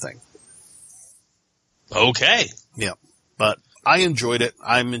kind of thing. Okay. Yeah. But I enjoyed it.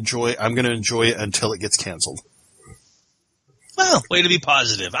 I'm going to enjoy it until it gets canceled. Well, way to be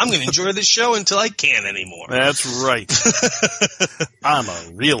positive. I'm going to enjoy this show until I can't anymore. That's right. I'm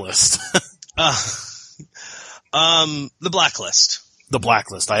a realist. The Blacklist. The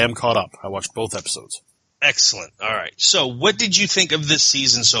Blacklist. I am caught up. I watched both episodes. Excellent. All right. So what did you think of this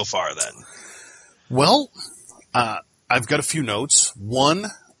season so far then? Well, I've got a few notes. One,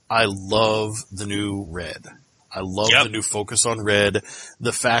 I love the new Red. I love the new focus on Red.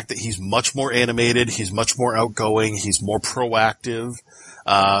 The fact that he's much more animated, he's much more outgoing, he's more proactive,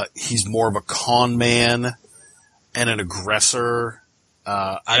 he's more of a con man and an aggressor.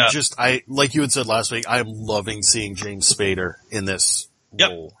 Like you had said last week, I'm loving seeing James Spader in this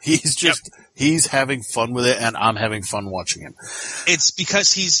role. He's just he's having fun with it, and I'm having fun watching him. It's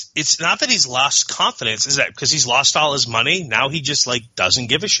because it's not that he's lost confidence, is that because he's lost all his money? Now he just doesn't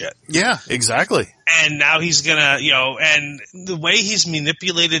give a shit. Yeah, exactly. And now he's gonna, and the way he's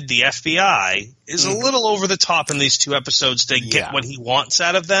manipulated the FBI is a little over the top in these 2 episodes to get what he wants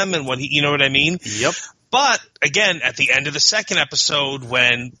out of them and what he, you know what I mean? Yep. But again, at the end of the 2nd episode,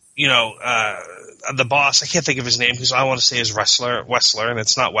 when the boss, I can't think of his name because I want to say is Wessler, and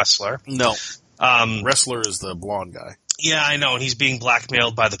it's not Wessler. No. Wrestler is the blonde guy. Yeah, I know, and he's being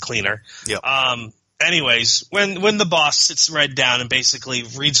blackmailed by the cleaner. Yep. Anyways, when the boss sits Red down and basically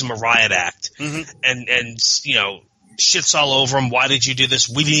reads him a riot act and shits all over him, why did you do this?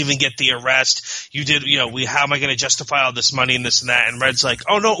 We didn't even get the arrest. You did, how am I going to justify all this money and this and that? And Red's like,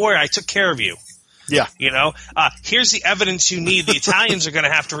 oh, don't worry, I took care of you. Yeah. Here's the evidence you need. The Italians are going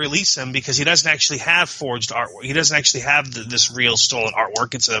to have to release him because he doesn't actually have forged artwork. He doesn't actually have this real stolen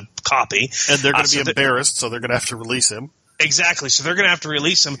artwork. It's a copy. And they're going to be embarrassed, so they're going to have to release him. Exactly. So they're going to have to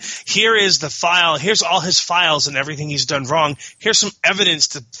release him. Here is the file. Here's all his files and everything he's done wrong. Here's some evidence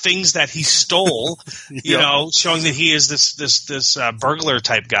to things that he stole, showing that he is this burglar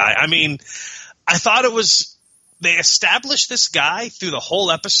type guy. I mean, I thought they established this guy through the whole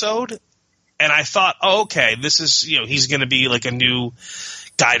episode. And I thought, oh, okay, this is, he's going to be like a new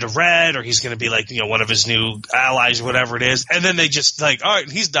guy to Red, or he's going to be like, one of his new allies or whatever it is. And then they just all right,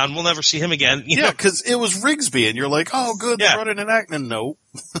 he's done. We'll never see him again. Yeah, because it was Rigsby, and you're like, oh, good, they're running an act. And no.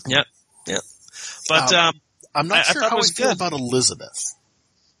 Yeah. But I'm not sure how I feel about Elizabeth.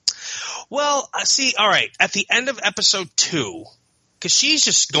 Well, see, all right, at the end of episode 2, because she's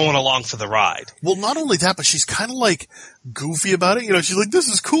just going along for the ride. Well, not only that, but she's kind of goofy about it. She's like, this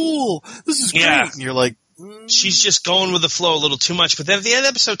is cool. This is great. And you're like, she's just going with the flow a little too much. But then at the end of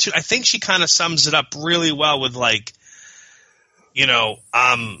episode 2, I think she kind of sums it up really well with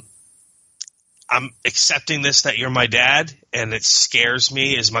I'm accepting this, that you're my dad, and it scares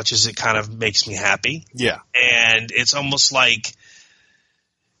me as much as it kind of makes me happy. Yeah. And it's almost like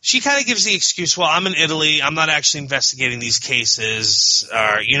she kind of gives the excuse, well, I'm in Italy. I'm not actually investigating these cases.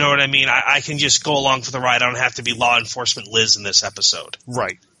 Or, you know what I mean? I can just go along for the ride. I don't have to be law enforcement Liz in this episode.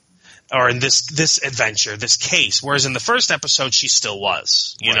 Right. Or in this adventure, this case. Whereas in the first episode, she still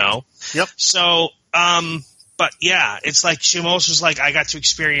was, you know? Yep. So, but yeah, it's like she almost was like, I got to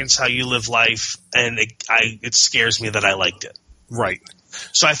experience how you live life, and it scares me that I liked it. Right.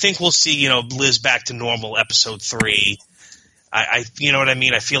 So I think we'll see, Liz back to normal episode 3. You know what I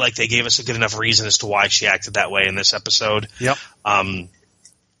mean? I feel like they gave us a good enough reason as to why she acted that way in this episode. Yep.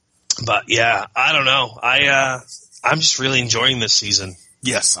 But yeah, I don't know. I'm just really enjoying this season.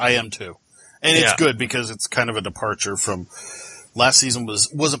 Yes, I am too. And it's good because it's kind of a departure from last season.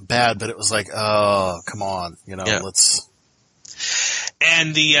 Wasn't bad, but it was like, oh, come on, let's.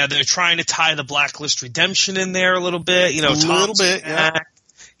 And they're trying to tie the Blacklist redemption in there a little bit. Tom's a little bit. Back. Yeah.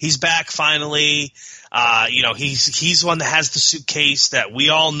 He's back finally. He's the one that has the suitcase that we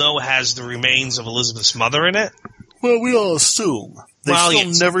all know has the remains of Elizabeth's mother in it. Well, we all assume.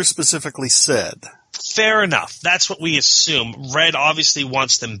 They never specifically said. Fair enough. That's what we assume. Red obviously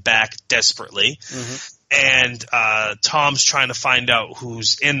wants them back desperately. Mm-hmm. And Tom's trying to find out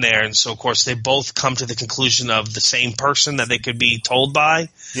who's in there. And so, of course, they both come to the conclusion of the same person that they could be told by.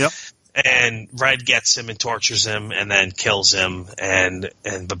 Yep. And Red gets him and tortures him and then kills him.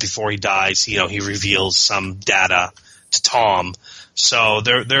 But before he dies, he reveals some data to Tom. So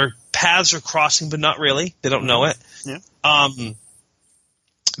their paths are crossing, but not really. They don't know it. Yeah.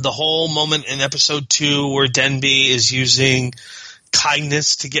 The whole moment in episode 2 where Denby is using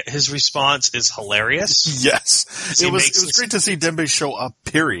kindness to get his response is hilarious. Yes. It was great to see Denby show up,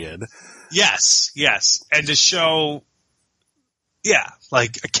 period. Yes. And to show,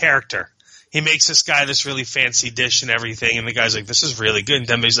 like a character. He makes this guy this really fancy dish and everything, and the guy's like, this is really good. And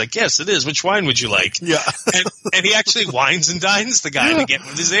Denby's like, yes, it is. Which wine would you like? Yeah. and he actually wines and dines the guy to get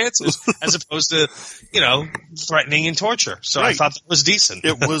with his answers, as opposed to, threatening and torture. So I thought that was decent.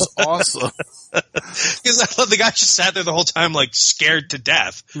 It was awesome. Because I thought the guy just sat there the whole time, like, scared to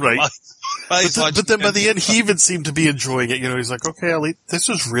death. Right. But then by the end, he even seemed to be enjoying it. He's like, okay, I'll eat. This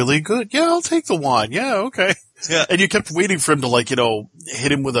was really good. Yeah, I'll take the wine. Yeah, okay. Yeah. And you kept waiting for him to,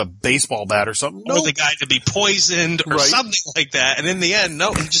 hit him with a baseball bat or something. Or the guy to be poisoned or something like that. And in the end,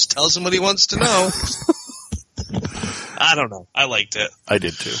 no, he just tells him what he wants to know. I don't know. I liked it. I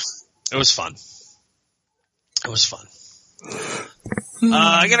did too. It was fun.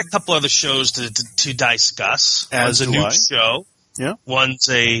 I got a couple other shows to discuss. One's a new show. Yeah. One's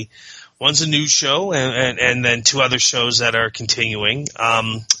a new show, and then 2 other shows that are continuing.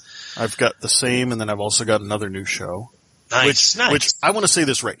 I've got the same, and then I've also got another new show. Nice. Which I want to say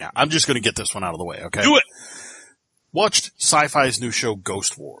this right now. I'm just going to get this one out of the way, okay? Do it. Watched Sci-Fi's new show,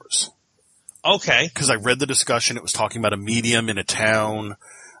 Ghost Wars. Okay. Because I read the discussion. It was talking about a medium in a town.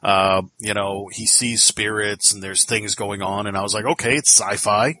 He sees spirits and there's things going on. And I was like, okay, it's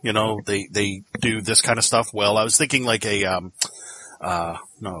sci-fi. They do this kind of stuff well. I was thinking like what's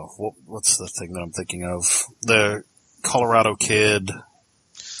the thing that I'm thinking of? The Colorado Kid.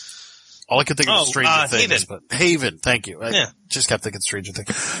 All I could think of is Stranger Things. Haven. But Haven, thank you. I just kept thinking Stranger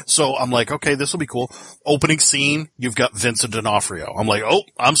Things. So I'm like, okay, this will be cool. Opening scene, you've got Vincent D'Onofrio. I'm like, oh,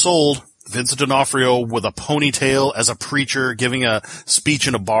 I'm sold. Vincent D'Onofrio with a ponytail as a preacher giving a speech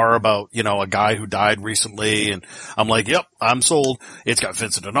in a bar about, a guy who died recently. And I'm like, yep, I'm sold. It's got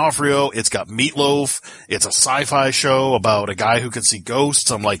Vincent D'Onofrio. It's got Meatloaf. It's a sci-fi show about a guy who can see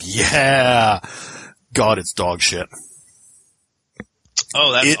ghosts. I'm like, yeah. God, it's dog shit.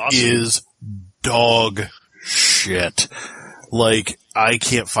 Oh, that's awesome. It is dog shit. Like, I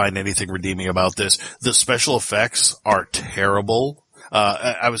can't find anything redeeming about this. The special effects are terrible.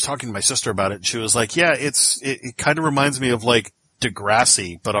 I was talking to my sister about it, and she was like, yeah, it kind of reminds me of like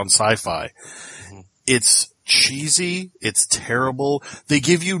Degrassi, but on sci-fi. Mm-hmm. It's cheesy. It's terrible. They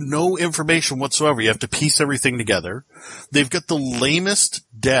give you no information whatsoever. You have to piece everything together. They've got the lamest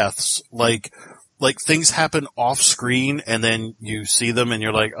deaths, like things happen off screen and then you see them and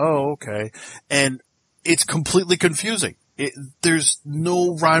you're like, oh, okay. And it's completely confusing. There's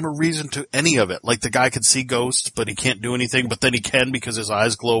no rhyme or reason to any of it. Like the guy can see ghosts, but he can't do anything, but then he can because his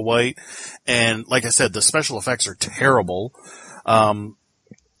eyes glow white. And like I said, the special effects are terrible.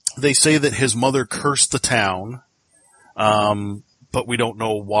 They say that his mother cursed the town. But we don't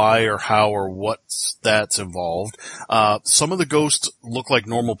know why or how or what that's involved. Some of the ghosts look like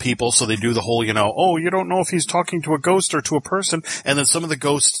normal people, so they do the whole, you don't know if he's talking to a ghost or to a person. And then some of the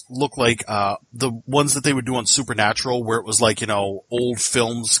ghosts look like, the ones that they would do on Supernatural, where it was like, old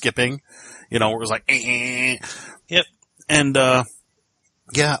film skipping, where it was like, Yep. And,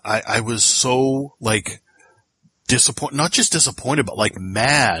 I was so, like, disappointed, not just disappointed, but like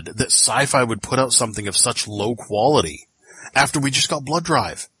mad that Sci-Fi would put out something of such low quality after we just got Blood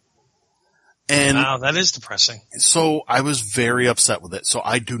Drive. And wow, that is depressing. So I was very upset with it. So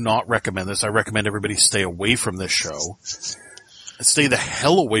I do not recommend this. I recommend everybody stay away from this show. Stay the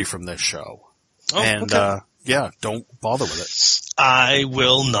hell away from this show. Oh, and, okay. Don't bother with it. I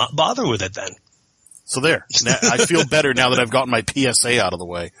will not bother with it then. So there. Now, I feel better now that I've gotten my PSA out of the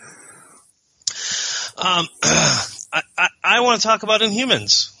way. I want to talk about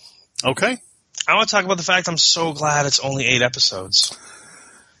Inhumans. Okay. I want to talk about the fact I'm so glad it's only 8 episodes.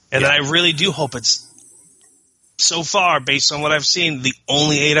 And I really do hope it's, so far, based on what I've seen, the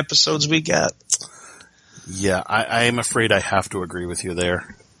only 8 episodes we get. Yeah, I am afraid I have to agree with you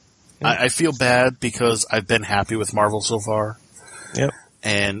there. Yeah. I feel bad because I've been happy with Marvel so far. Yep.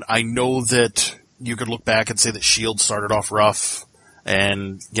 And I know that you could look back and say that S.H.I.E.L.D. started off rough.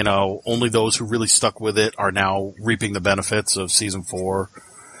 And, only those who really stuck with it are now reaping the benefits of season 4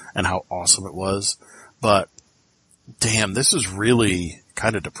 and how awesome it was. But, damn, this is really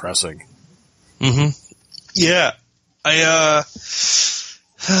kind of depressing. Mm-hmm. Yeah.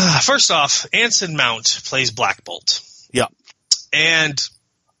 First off, Anson Mount plays Black Bolt. Yeah. And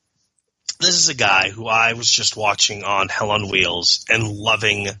this is a guy who I was just watching on Hell on Wheels and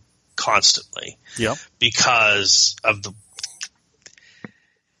loving constantly. Yeah. Because of the,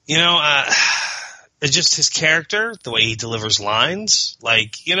 it's just his character, the way he delivers lines.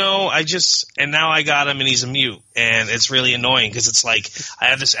 And now I got him and he's a mute. And it's really annoying because it's like I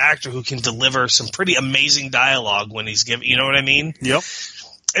have this actor who can deliver some pretty amazing dialogue when he's giving, you know what I mean? Yep.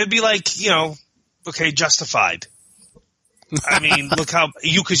 It'd be like, okay, Justified. I mean, look how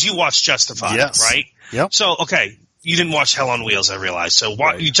because you watched Justified, yes. Right? Yep. So, okay, you didn't watch Hell on Wheels, I realized. So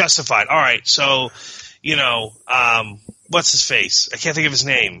right. You Justified. All right. So, what's his face? I can't think of his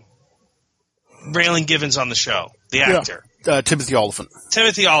name. Raylan Givens on the show, the actor. Yeah. Timothy Olyphant.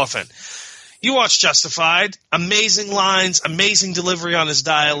 Timothy Olyphant. You watch Justified. Amazing lines, amazing delivery on his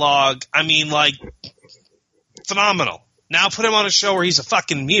dialogue. I mean, phenomenal. Now put him on a show where he's a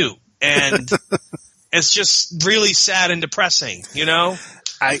fucking mute, and it's just really sad and depressing,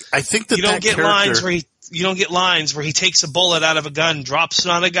 I think that you don't that get character... lines where you don't get lines where he takes a bullet out of a gun, drops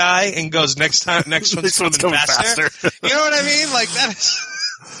it on a guy, and goes next one's coming faster. You know what I mean? Like that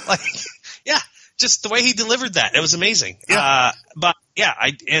is yeah, just the way he delivered that. It was amazing. Yeah. But yeah,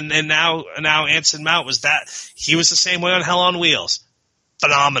 and now Anson Mount was that. He was the same way on Hell on Wheels.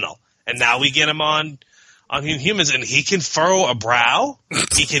 Phenomenal. And now we get him on Inhumans, and he can furrow a brow.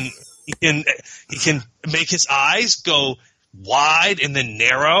 He can make his eyes go wide and then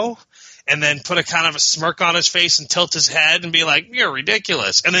narrow. and then put a kind of a smirk on his face and tilt his head and be like, "You're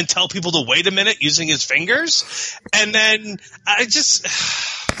ridiculous," and then tell people to wait a minute using his fingers, and then I just,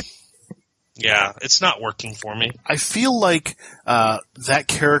 yeah, it's not working for me. I feel like that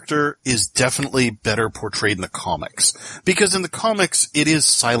character is definitely better portrayed in the comics, because in the comics it is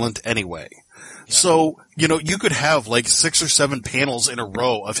silent anyway. So, you could have like 6 or 7 panels in a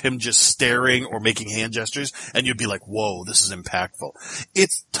row of him just staring or making hand gestures, and you'd be like, whoa, this is impactful.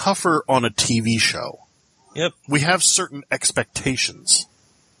 It's tougher on a TV show. Yep. We have certain expectations.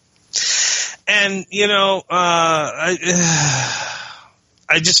 And, I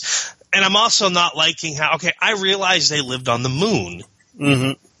just, and I'm also not liking how, okay, I realize they lived on the moon.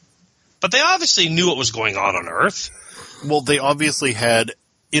 Mm-hmm. But they obviously knew what was going on Earth. Well, they obviously had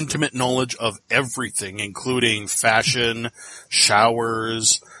intimate knowledge of everything, including fashion,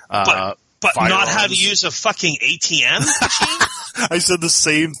 showers, but firearms. Not how to use a fucking ATM machine? I said the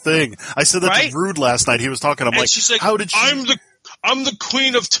same thing. I said that to Rude last night. He was talking. I'm she's like, how did she? I'm the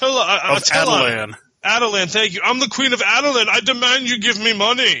queen of Adelan. Adelan, thank you. I'm the queen of Adelan. I demand you give me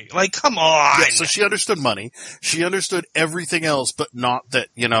money. Like, come on. Yeah, so she understood money. She understood everything else, but not that,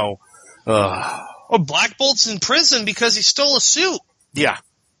 Well, Black Bolt's in prison because he stole a suit. Yeah.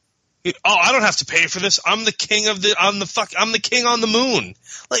 I don't have to pay for this. I'm the king I'm the king on the moon.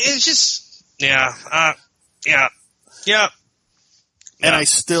 Like, it's just, yeah. And I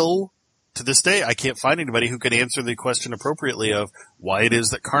still, to this day, I can't find anybody who can answer the question appropriately of why it is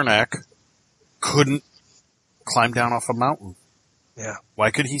that Karnak couldn't climb down off a mountain. Yeah. Why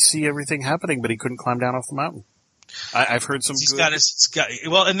could he see everything happening, but he couldn't climb down off the mountain? I've heard some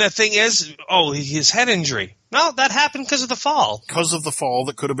well, and the thing is, his head injury. No, that happened because of the fall. Because of the fall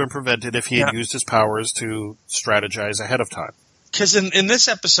that could have been prevented if he had used his powers to strategize ahead of time. Because in this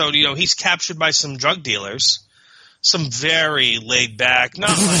episode, he's captured by some drug dealers. Some very laid back,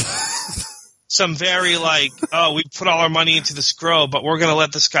 some very like, we put all our money into this grow, but we're going to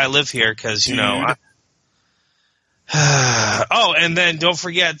let this guy live here because, and then don't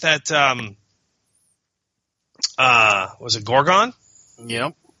forget that, was it Gorgon?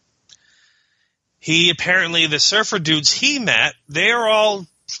 Yep. He apparently, the surfer dudes he met, they're all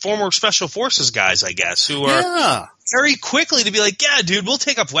former special forces guys, I guess, who are very quickly to be like, yeah, dude, we'll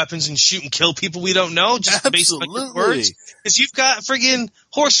take up weapons and shoot and kill people we don't know just based on your words. Because you've got friggin'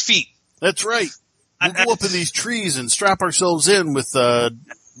 horse feet. That's right. We'll go up in these trees and strap ourselves in with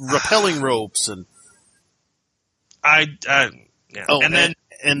rappelling ropes and. Yeah. Oh,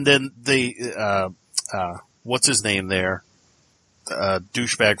 and then they what's his name there?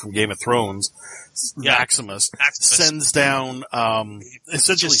 Douchebag from Game of Thrones, Maximus sends down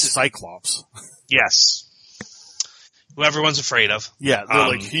essentially Cyclops. Yes. Who everyone's afraid of. Yeah, they're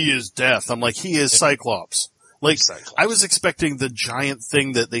like, he is death. I'm like, he is Cyclops. Like, Cyclops. I was expecting the giant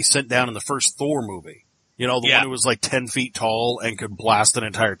thing that they sent down in the first Thor movie. The one who was like 10 feet tall and could blast an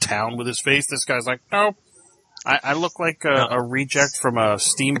entire town with his face. This guy's like, nope. I look like a reject from a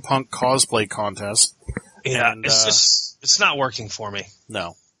steampunk cosplay contest. Yeah, and, it's not working for me.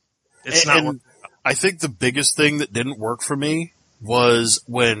 No. It's not working. I think the biggest thing that didn't work for me was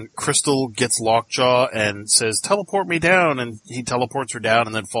when Crystal gets Lockjaw and says, teleport me down, and he teleports her down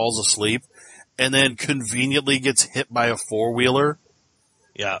and then falls asleep, and then conveniently gets hit by a four-wheeler.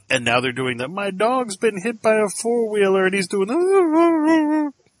 Yeah. And now they're doing that, my dog's been hit by a four-wheeler, and he's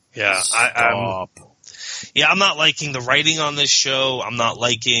doing... Yeah, Stop. I'm not liking the writing on this show. I'm not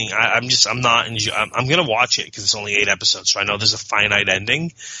liking... I'm going to watch it because it's only 8 episodes, so I know there's a finite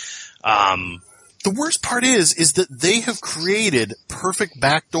ending. The worst part is that they have created perfect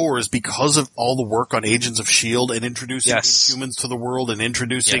backdoors because of all the work on Agents of S.H.I.E.L.D. and introducing humans to the world and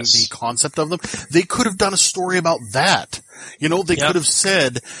introducing the concept of them. They could have done a story about that. They could have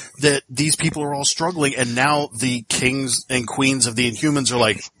said that these people are all struggling and now the kings and queens of the Inhumans are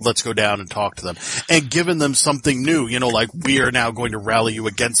like, let's go down and talk to them. And given them something new, like, we are now going to rally you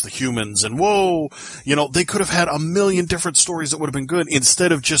against the humans and whoa, they could have had a million different stories that would have been good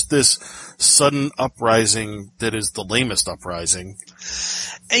instead of just this sudden uprising that is the lamest uprising.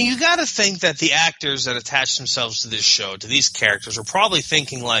 And you gotta think that the actors that attach themselves to this show, to these characters, are probably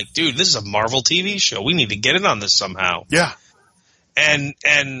thinking like, dude, this is a Marvel TV show. We need to get in on this somehow. Yeah. And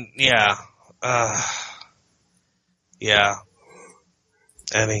yeah. Yeah.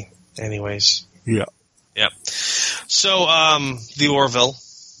 Anyways. Yeah. Yep. So, the Orville.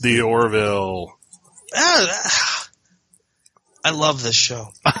 The Orville. I love this show.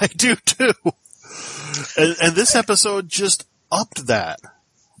 I do too. And this episode just upped that.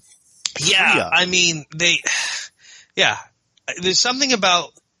 Yeah, I mean, there's something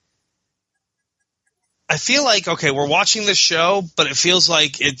about, I feel like, okay, we're watching this show, but it feels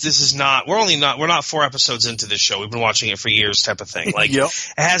like we're not 4 episodes into this show. We've been watching it for years type of thing. Like, Yep.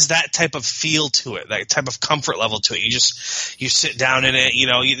 It has that type of feel to it, that type of comfort level to it. You sit down in it,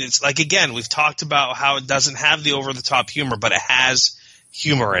 it's like, again, we've talked about how it doesn't have the over-the-top humor, but it has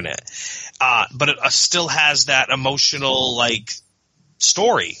humor in it. But it still has that emotional, like,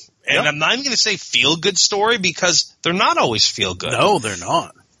 story. And Yep. I'm not even going to say feel-good story because they're not always feel-good. No, they're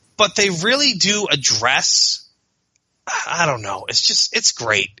not. But they really do address, I don't know. It's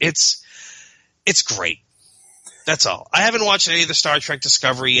great. It's great. That's all. I haven't watched any of the Star Trek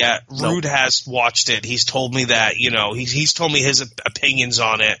Discovery yet. Nope. Rude has watched it. He's told me that, he's told me his opinions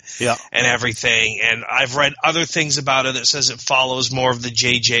on it Yeah. and everything. And I've read other things about it that says it follows more of the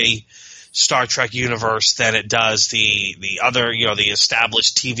JJ Star Trek universe than it does the other, the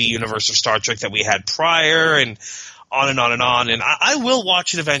established TV universe of Star Trek that we had prior, and on and on and on. And I will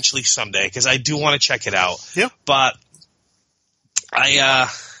watch it eventually someday because I do want to check it out. Yeah. But I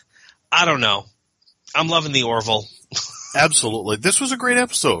don't know. I'm loving the Orville. Absolutely. This was a great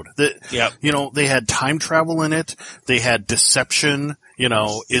episode. Yep. They had time travel in it. They had deception.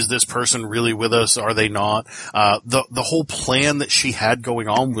 Is this person really with us? Are they not? The whole plan that she had going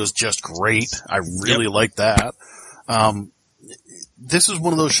on was just great. I really liked that. This is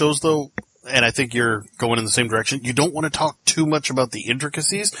one of those shows, though, and I think you're going in the same direction. You don't want to talk too much about the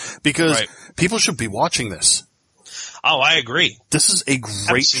intricacies because people should be watching this. Oh, I agree. This is a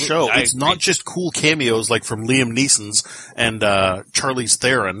great show. It's not just cool cameos like from Liam Neeson's and Charlize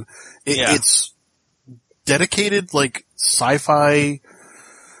Theron. It's dedicated like sci-fi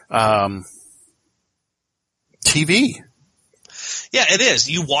TV. Yeah, it is.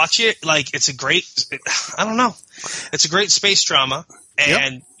 You watch it like it's a great. I don't know. It's a great space drama,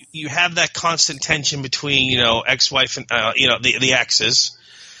 and you have that constant tension between ex-wife and the exes.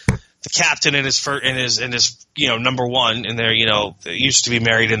 The captain and his number one, and they're they used to be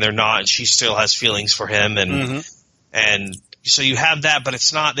married and they're not, and she still has feelings for him, and so you have that, but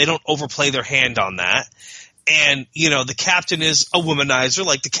it's not. They don't overplay their hand on that, and the captain is a womanizer,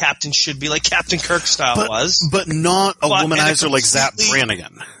 like the captain should be, like Captain Kirk style was, but not a womanizer like Zap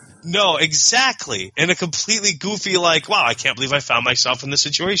Brannigan. No, exactly, in a completely goofy, like, wow, I can't believe I found myself in this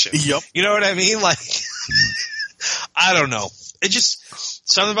situation. Yep, you know what I mean? Like, I don't know. It just.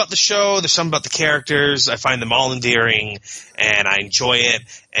 Something about the show, there's something about the characters. I find them all endearing, and I enjoy it.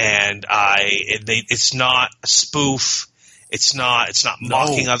 And it's not a spoof. It's not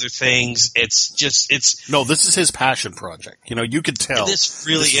mocking other things. No, this is his passion project. You could tell. This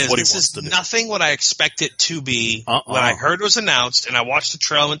really is. This is nothing what I expect it to be. When I heard it was announced, and I watched the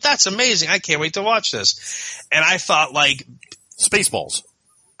trailer, and went, that's amazing. I can't wait to watch this. And I thought, like, Spaceballs.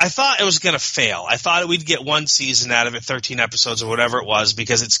 I thought it was going to fail. I thought we'd get one season out of it, 13 episodes or whatever it was,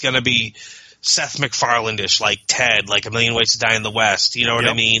 because it's going to be Seth MacFarlane-ish, like Ted, like A Million Ways to Die in the West. You know what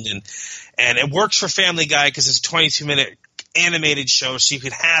I mean? And it works for Family Guy because it's a 22-minute animated show, so you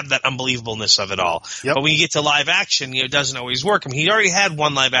could have that unbelievableness of it all. Yep. But when you get to live action, it doesn't always work. I mean, he already had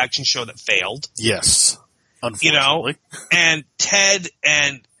one live action show that failed. Yes, unfortunately. And Ted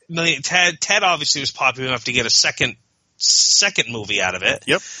obviously was popular enough to get a second movie out of it.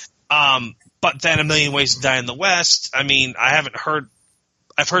 Yep. But then A Million Ways to Die in the West, I mean, I've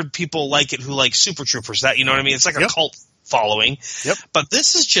heard people like it who like Super Troopers, that, you know what I mean? It's like a cult following. Yep. But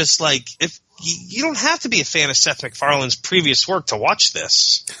this is just like, if you don't have to be a fan of Seth MacFarlane's previous work to watch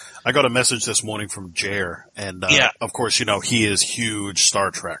this. I got a message this morning from Jer, and of course, he is huge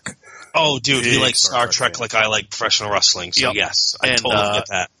Star Trek. Oh, dude, he likes Star Trek like I like professional wrestling, so yes, I totally get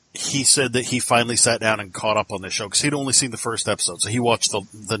that. He said that he finally sat down and caught up on this show because he'd only seen the first episode. So he watched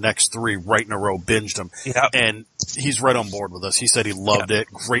the next 3 right in a row, binged them. Yep. And he's right on board with us. He said he loved it.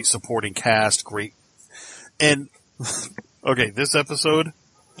 Great supporting cast. Great. And, okay, this episode.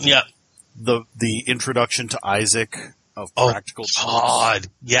 Yeah. The introduction to Isaac of Practical Jokes. God,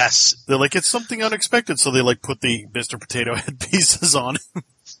 yes. They're like, it's something unexpected. So they put the Mr. Potato Head pieces on him.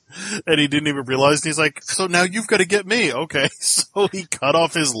 And he didn't even realize. And he's like, so now you've got to get me. Okay. So he cut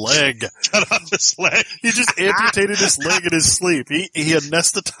off his leg. He just amputated his leg in his sleep. He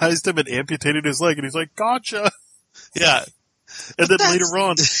anesthetized him and amputated his leg. And he's like, gotcha. Yeah. And then later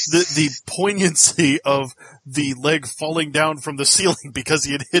on, the poignancy of the leg falling down from the ceiling because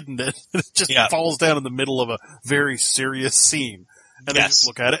he had hidden it. It just falls down in the middle of a very serious scene. And they just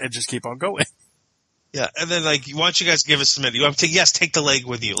look at it and just keep on going. Yeah, and then, why don't you guys give us a minute? You want to take the leg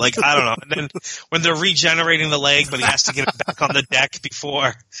with you. I don't know. And then when they're regenerating the leg, but he has to get it back on the deck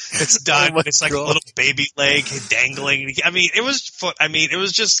before it's done. It's like a little baby leg dangling. I mean, it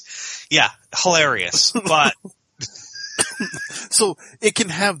was just, hilarious. But So it can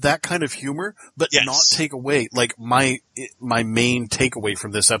have that kind of humor, but not take away. Like my main takeaway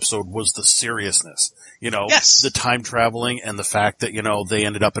from this episode was the seriousness. The time traveling and the fact that, they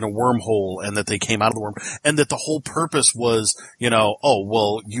ended up in a wormhole and that they came out of the worm and that the whole purpose was, oh,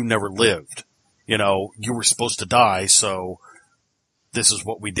 well, you never lived. You were supposed to die, so this is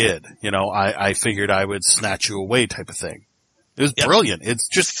what we did. I figured I would snatch you away type of thing. It was brilliant. It's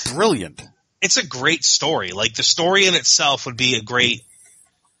just brilliant. It's a great story. Like, the story in itself would be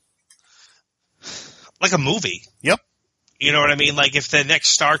like a movie. Yep. You know what I mean? Like, if the next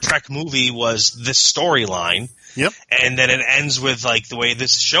Star Trek movie was this storyline, and then it ends with, like, the way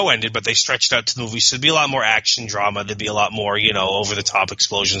this show ended, but they stretched out to the movie, so there'd be a lot more action drama, there'd be a lot more, over-the-top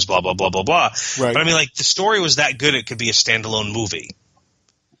explosions, blah, blah, blah, blah, blah. Right. But, I mean, like, the story was that good, it could be a standalone movie.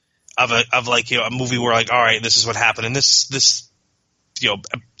 Of a movie where, like, all right, this is what happened in this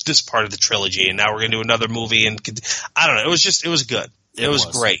part of the trilogy, and now we're going to do another movie, and I don't know. It was good. It was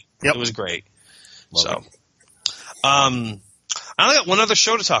great. Yep. It was great. Love it. I only got one other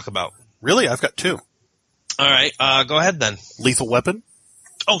show to talk about. Really? I've got two. All right. Go ahead then. Lethal Weapon?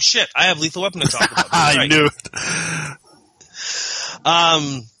 Oh, shit. I have Lethal Weapon to talk about. I knew it.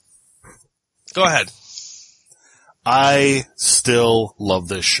 Go ahead. I still love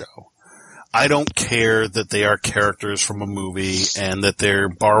this show. I don't care that they are characters from a movie and that they're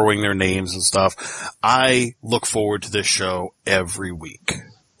borrowing their names and stuff. I look forward to this show every week.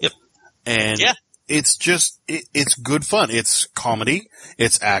 Yep. And it's just, it's good fun. It's comedy.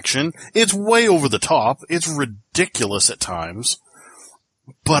 It's action. It's way over the top. It's ridiculous at times.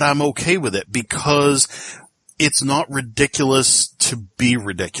 But I'm okay with it because it's not ridiculous to be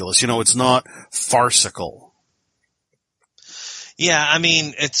ridiculous. It's not farcical. Yeah, I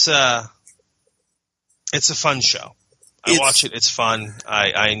mean, it's a fun show. I watch it. It's fun.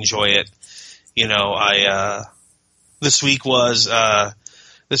 I enjoy it. This week was,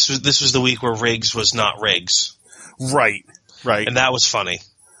 this was the week where Riggs was not Riggs. Right. And that was funny.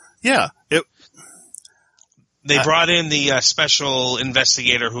 Yeah. They brought in the special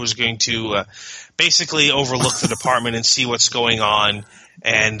investigator who was going to basically overlook the department and see what's going on.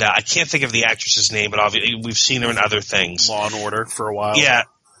 And I can't think of the actress's name, but obviously we've seen her in other things. Law and Order for a while. Yeah,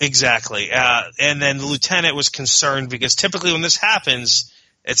 exactly. And then the lieutenant was concerned because typically when this happens,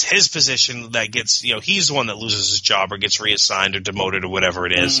 it's his position that gets, he's the one that loses his job or gets reassigned or demoted or whatever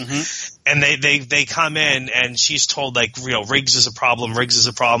it is. Mm-hmm. And they come in and she's told, like, Riggs is a problem,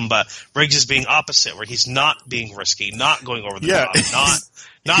 but Riggs is being opposite, where he's not being risky, not going over the top,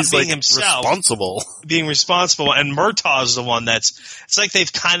 not being himself. Being responsible. And Murtaugh's the one it's like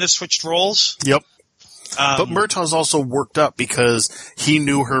they've kind of switched roles. Yep. But Murtaugh's also worked up because he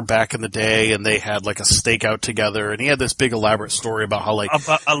knew her back in the day and they had like a stakeout together and he had this big elaborate story about how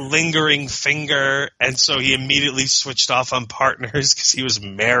a lingering finger, and so he immediately switched off on partners because he was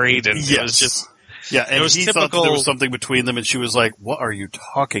married and it was just... Yeah, and he thought that there was something between them and she was like, what are you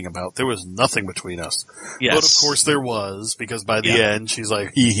talking about? There was nothing between us. Yes. But of course there was, because by the end she's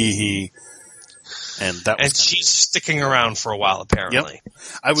like, he. And she's sticking around for a while, apparently. Yep.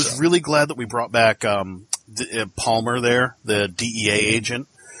 I was really glad that we brought back Palmer there, the DEA agent.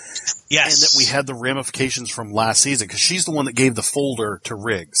 Yes. And that we had the ramifications from last season, because she's the one that gave the folder to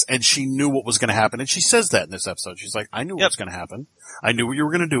Riggs, and she knew what was going to happen. And she says that in this episode. She's like, I knew what was going to happen. I knew what you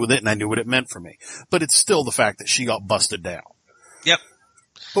were going to do with it, and I knew what it meant for me. But it's still the fact that she got busted down. Yep.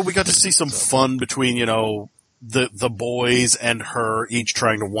 But we got to see some fun between, the boys and her, each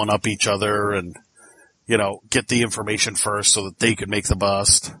trying to one-up each other and... get the information first so that they could make the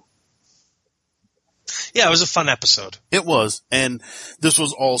bust. Yeah, it was a fun episode. It was. And this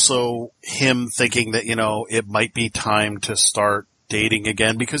was also him thinking that, it might be time to start dating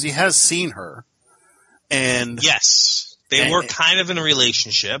again because he has seen her. And yes, they were kind of in a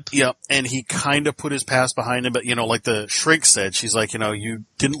relationship. Yeah, and he kind of put his past behind him. But, like the shrink said, she's like, you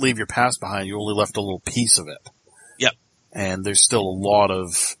didn't leave your past behind. You only left a little piece of it. Yep. And there's still a lot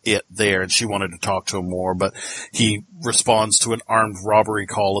of it there, and she wanted to talk to him more, but he responds to an armed robbery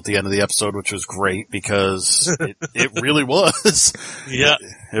call at the end of the episode, which was great because it really was. Yeah.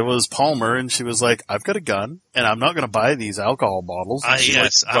 It was Palmer, and she was like, I've got a gun, and I'm not going to buy these alcohol bottles.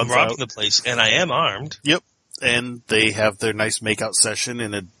 Yes, I'm robbing the place, and I am armed. Yep. And they have their nice makeout session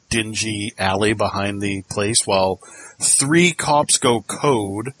in a dingy alley behind the place while 3 cops go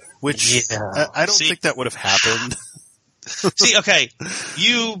code, which I don't think that would have happened. See, okay,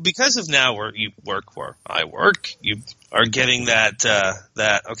 because of now where you work where I work, you are getting that,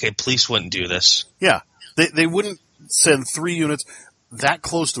 okay, police wouldn't do this. Yeah. They wouldn't send 3 units. that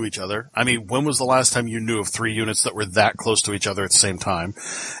close to each other. I mean, when was the last time you knew of 3 units that were that close to each other at the same time?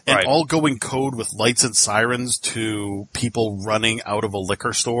 And all going code with lights and sirens to people running out of a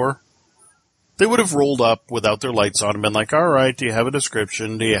liquor store? They would have rolled up without their lights on and been like, all right, do you have a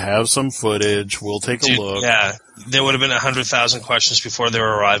description? Do you have some footage? We'll take a look. Yeah. There would have been 100,000 questions before their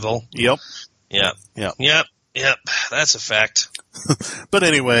arrival. Yep. Yep. That's a fact. But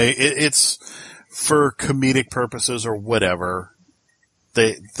anyway, it's for comedic purposes or whatever.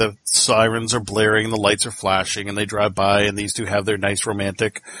 The sirens are blaring, the lights are flashing, and they drive by, and these two have their nice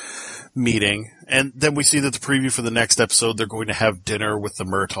romantic meeting. And then we see that the preview for the next episode, they're going to have dinner with the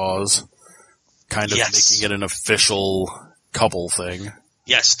Murtaughs. Kind of making it an official couple thing.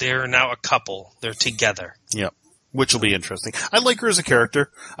 Yes, they're now a couple. They're together. Yep. Which will be interesting. I like her as a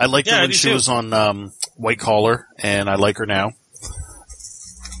character. I liked her when she was on White Collar, and I like her now.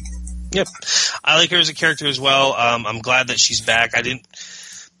 Yep. I like her as a character as well. I'm glad that she's back.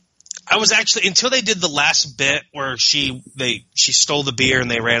 I was actually, until they did the last bit where she stole the beer and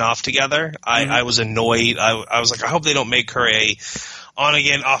they ran off together, I was annoyed. I was like, I hope they don't make her a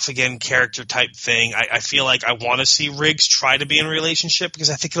on-again, off-again character type thing. I feel like I want to see Riggs try to be in a relationship because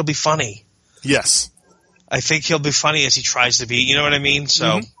I think it'll be funny. Yes. I think he'll be funny as he tries to be. You know what I mean? So,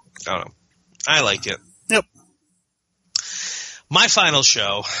 I don't know. I like it. Yep. My final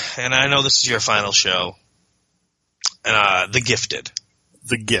show, and I know this is your final show, The Gifted.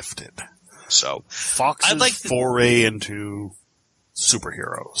 The Gifted. So, Fox's foray into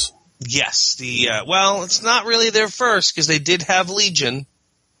superheroes. Yes. Well, it's not really their first because they did have Legion.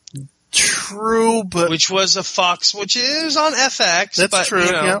 True, but which was a Fox, which is on FX. That's true.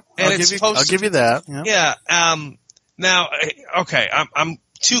 You know, yeah, and I'll give you that. Yeah. Now, okay. I'm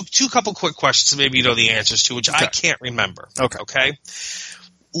two couple quick questions. Maybe you know the answers to, which I can't remember. Okay.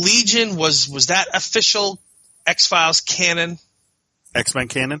 Legion was that official X-Files canon? X-Men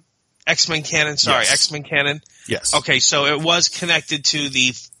canon. X-Men canon. Sorry, yes. X-Men canon. Yes. Okay, so it was connected to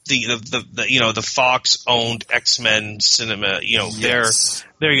the Fox owned X-Men cinema, yes.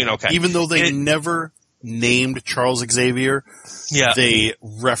 they're okay. Even though they never named Charles Xavier, they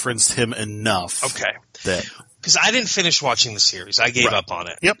referenced him enough. Okay. That because I didn't finish watching the series. I gave up on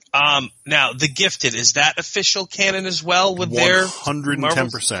it. Yep. Now, The Gifted, is that official canon as well with their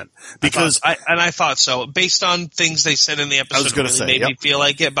 110%. Because I thought so. Based on things they said in the episode, I was going to say, made me feel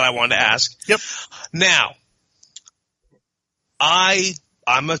like it, but I wanted to ask. Yep. Now,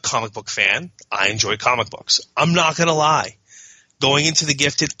 I'm a comic book fan. I enjoy comic books. I'm not going to lie. Going into The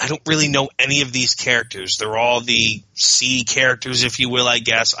Gifted, I don't really know any of these characters. They're all the C characters, if you will, I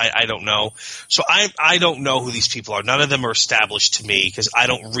guess. I don't know. So I don't know who these people are. None of them are established to me because I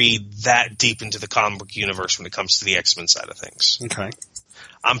don't read that deep into the comic book universe when it comes to the X-Men side of things. Okay.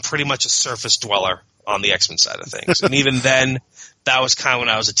 I'm pretty much a surface dweller on the X-Men side of things. And even then, that was kind of when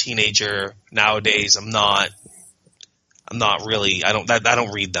I was a teenager. Nowadays, I'm not really. I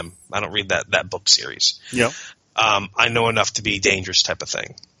don't read them. I don't read that book series. Yep. I know enough to be dangerous type of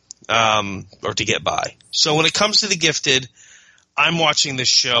thing, or to get by. So when it comes to The Gifted, I'm watching this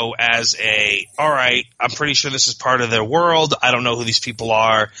show as all right, I'm pretty sure this is part of their world. I don't know who these people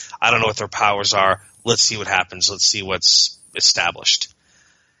are. I don't know what their powers are. Let's see what happens. Let's see what's established.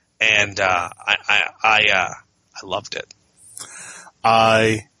 And I loved it.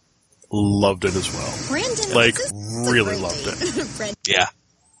 I loved it as well. Brandon, like, really loved it. Yeah.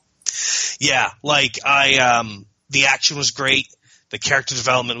 Yeah, like the action was great, the character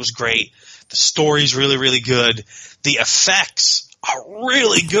development was great, the story's really, really good, the effects are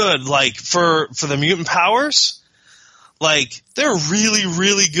really good. Like for the mutant powers, like they're really,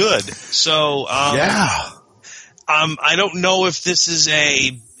 really good. So I don't know if this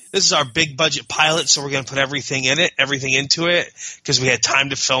is our big budget pilot, so we're going to put everything into it, because we had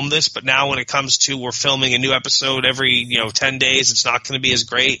time to film this. But now when it comes to we're filming a new episode every 10 days, it's not going to be as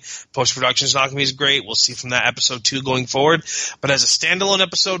great. Post-production is not going to be as great. We'll see from that episode 2 going forward. But as a standalone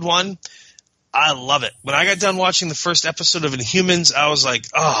episode 1, I love it. When I got done watching the first episode of Inhumans, I was like,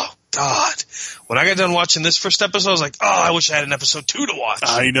 oh, God. When I got done watching this first episode, I was like, oh, I wish I had an episode 2 to watch.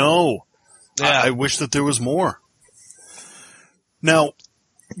 I know. Yeah. I wish that there was more. Now,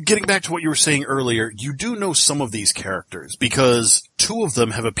 getting back to what you were saying earlier, you do know some of these characters because 2 of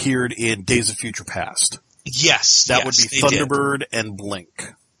them have appeared in Days of Future Past. Yes. That would be Thunderbird and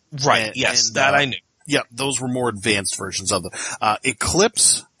Blink. Right, that I knew. Yeah, those were more advanced versions of them.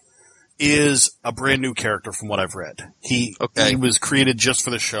 Eclipse is a brand new character from what I've read. He was created just for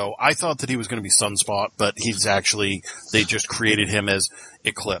the show. I thought that he was going to be Sunspot, but they just created him as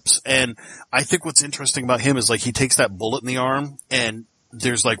Eclipse. And I think what's interesting about him is like he takes that bullet in the arm and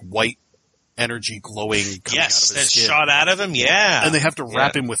there's like white energy glowing coming out of his skin. Yes, that shot out of him, yeah. And they have to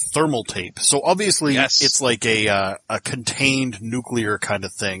wrap him with thermal tape. So obviously it's like a contained nuclear kind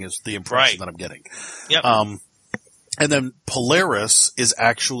of thing is the impression that I'm getting. Yep. And then Polaris is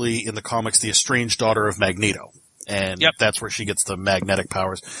actually, in the comics, the estranged daughter of Magneto. And that's where she gets the magnetic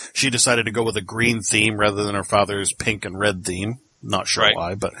powers. She decided to go with a green theme rather than her father's pink and red theme. Not sure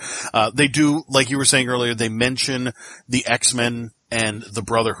why, but they do, like you were saying earlier, they mention the X-Men and the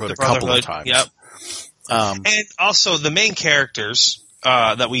Brotherhood a couple of times. Yep. And also the main characters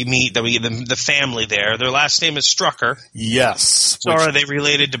that we meet, the family there, their last name is Strucker. Yes. So are they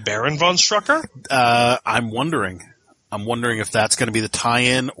related to Baron von Strucker? I'm wondering if that's going to be the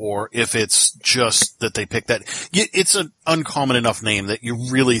tie-in or if it's just that they picked that. It's an uncommon enough name that you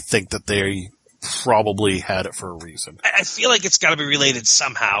really think that they probably had it for a reason. I feel like it's got to be related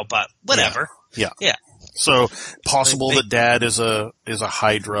somehow, but whatever. Yeah. So possible that Dad is a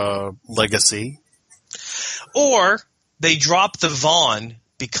Hydra legacy, or they dropped the Vaughn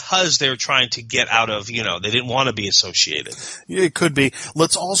because they're trying to get out of, they didn't want to be associated. It could be.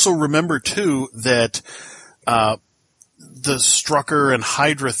 Let's also remember too that the Strucker and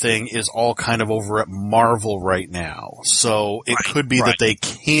Hydra thing is all kind of over at Marvel right now. So it could be that they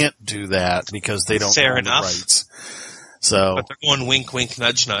can't do that because they don't own the rights. So, but they're going wink, wink,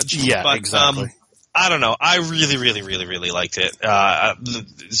 nudge, nudge. Yeah, but, exactly. I don't know. I really, really, really, really liked it.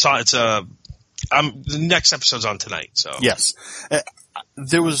 The next episode's on tonight. So yes,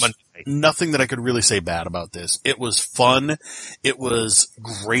 there was nothing that I could really say bad about this. It was fun. It was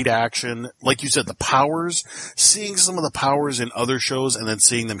great action. Like you said, the powers, seeing some of the powers in other shows and then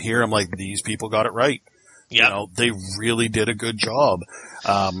seeing them here, I'm like, these people got it right. Yeah. They really did a good job.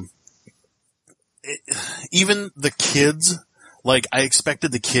 Even the kids, like I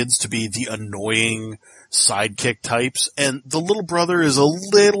expected the kids to be the annoying sidekick types, and the little brother is a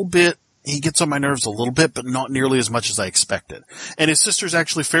little bit, he gets on my nerves a little bit, but not nearly as much as I expected. And his sister's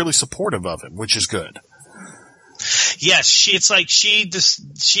actually fairly supportive of him, which is good. Yes, she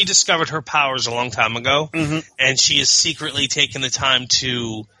discovered her powers a long time ago, and she is secretly taking the time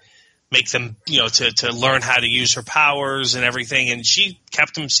to make them, to learn how to use her powers and everything. And she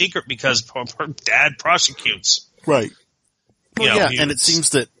kept them secret because her dad prosecutes. Right. Well, and it seems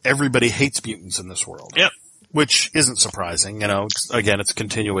that everybody hates mutants in this world. Yep. Which isn't surprising, again, it's a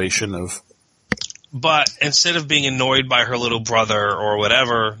continuation of... But instead of being annoyed by her little brother or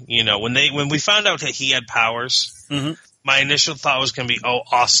whatever, when we found out that he had powers, my initial thought was going to be, oh,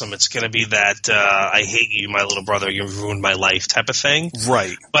 awesome, it's going to be that, I hate you, my little brother, you ruined my life type of thing.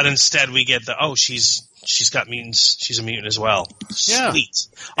 Right. But instead we get she's got mutants, she's a mutant as well. Yeah. Sweet.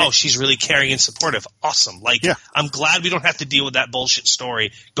 Oh, she's really caring and supportive. Awesome. I'm glad we don't have to deal with that bullshit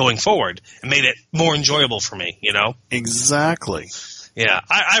story going forward. It made it more enjoyable for me, Exactly. Yeah,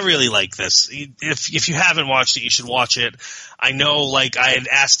 I really like this. If you haven't watched it, you should watch it. I know, I had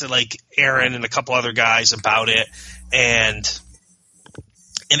asked Aaron and a couple other guys about it, and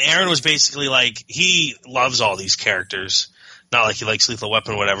Aaron was basically he loves all these characters. Not like he likes Lethal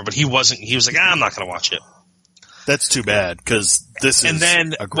Weapon or whatever, but he was like, I'm not going to watch it. That's too bad, because this is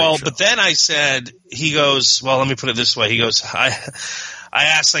a great show. But then I said, he goes, well, let me put it this way. He goes, I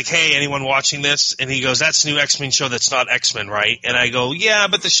asked, hey, anyone watching this? And he goes, that's a new X-Men show that's not X-Men, right? And I go, yeah,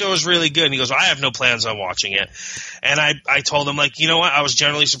 but the show is really good. And he goes, well, I have no plans on watching it. And I told him, you know what? I was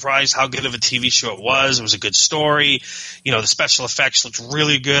generally surprised how good of a TV show it was. It was a good story. The special effects looked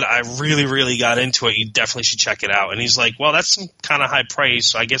really good. I really, really got into it. You definitely should check it out. And he's like, well, that's some kind of high praise,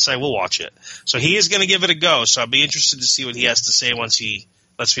 so I guess I will watch it. So he is going to give it a go. So I'll be interested to see what he has to say once he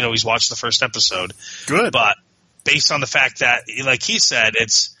lets me know he's watched the first episode. Good. But based on the fact that, like he said,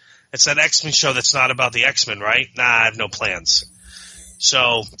 it's that X-Men show that's not about the X-Men, right? Nah, I have no plans.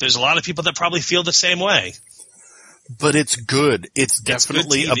 So there's a lot of people that probably feel the same way. But it's good. It's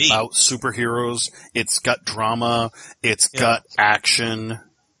definitely about superheroes. It's got drama. It's got action.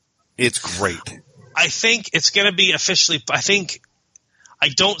 It's great. I think it's going to be officially – I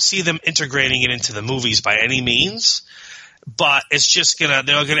don't see them integrating it into the movies by any means. But it's just they're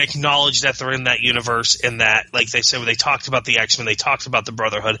going to acknowledge that they're in that universe and that, like they said, when they talked about the X-Men, they talked about the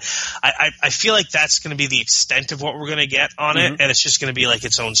Brotherhood. I feel like that's going to be the extent of what we're going to get on it, and it's just going to be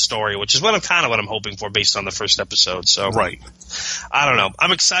its own story, which is what I'm hoping for based on the first episode. So, right. I don't know.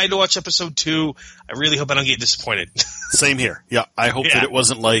 I'm excited to watch episode 2. I really hope I don't get disappointed. Same here. Yeah, I hope that it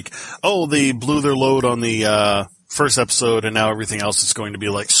wasn't they blew their load on the first episode, and now everything else is going to be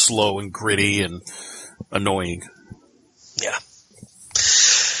slow and gritty and annoying. Yeah.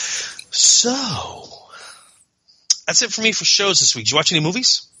 So, that's it for me for shows this week. Did you watch any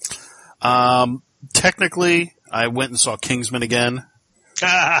movies? Technically, I went and saw Kingsman again.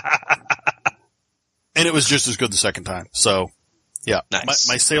 And it was just as good the second time. So, yeah. Nice.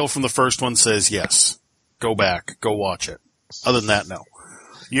 My sale from the first one says yes. Go back. Go watch it. Other than that, no.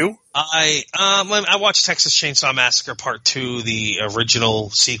 You? I watched Texas Chainsaw Massacre Part 2, the original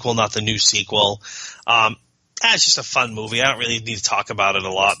sequel, not the new sequel. It's just a fun movie. I don't really need to talk about it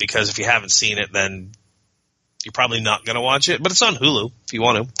a lot because if you haven't seen it, then you're probably not going to watch it. But it's on Hulu if you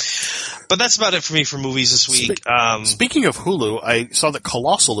want to. But that's about it for me for movies this week. Speaking of Hulu, I saw that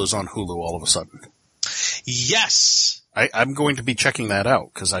Colossal is on Hulu all of a sudden. Yes. I'm going to be checking that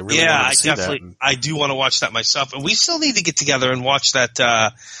out because I really want to see that. I do want to watch that myself. And we still need to get together and watch that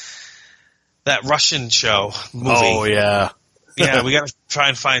Russian show movie. Oh, yeah. Yeah, we got to try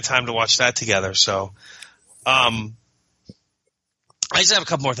and find time to watch that together. So, I just have a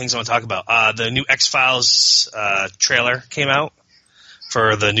couple more things I want to talk about. The new X-Files trailer came out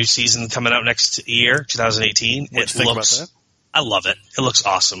for the new season coming out next year, 2018. What do you think about that? I love it. It looks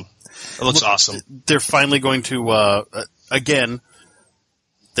awesome. Awesome. They're finally going to, again,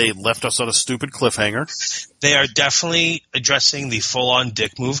 they left us on a stupid cliffhanger. They are definitely addressing the full-on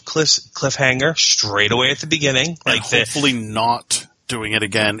dick move cliffhanger straight away at the beginning. Like hopefully not doing it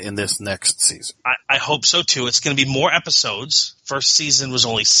again in this next season. I hope so, too. It's going to be more episodes. First season was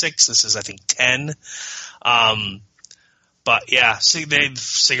only 6. This is, I think, 10. But, yeah, see, the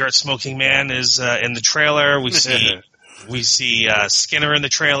cigarette smoking man is in the trailer. We see Skinner in the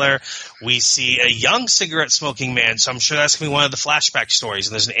trailer. We see a young cigarette-smoking man, so I'm sure that's going to be one of the flashback stories,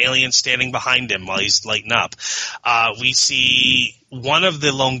 and there's an alien standing behind him while he's lighting up. We see one of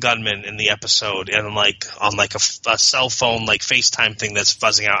the lone gunmen in the episode and on a cell phone, like FaceTime thing that's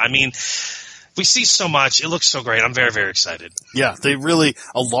buzzing out. I mean, we see so much. It looks so great. I'm very, very excited. Yeah,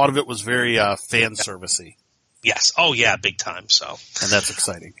 a lot of it was very fan servicey. Yes. Oh, yeah, big time. So, and that's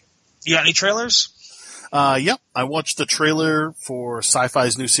exciting. You got any trailers? Yep. I watched the trailer for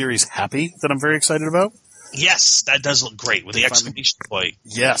Sci-Fi's new series, Happy, that I'm very excited about. Yes, that does look great with the exclamation point.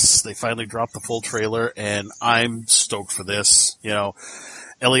 Yes, they finally dropped the full trailer, and I'm stoked for this. You know,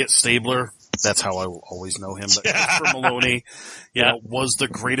 Elliot Stabler, that's how I always know him, but Christopher Maloney, was the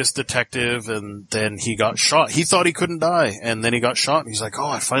greatest detective, and then he got shot. He thought he couldn't die, and then he got shot, and he's like, oh,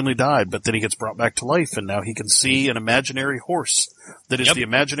 I finally died, but then he gets brought back to life, and now he can see an imaginary horse that is the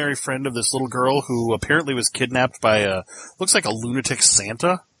imaginary friend of this little girl who apparently was kidnapped by looks like a lunatic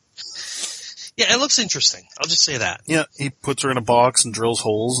Santa. Yeah, it looks interesting. I'll just say that. Yeah, he puts her in a box and drills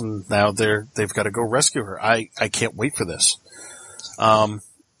holes, and now they've got to go rescue her. I can't wait for this.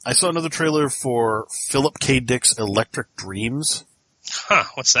 I saw another trailer for Philip K. Dick's Electric Dreams. Huh,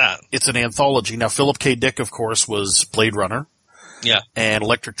 what's that? It's an anthology. Now, Philip K. Dick, of course, was Blade Runner. Yeah. And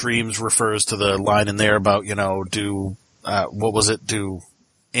Electric Dreams refers to the line in there about, do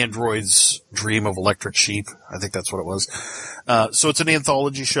androids dream of electric sheep? I think that's what it was. So it's an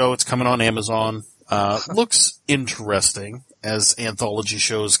anthology show. It's coming on Amazon. Looks interesting, as anthology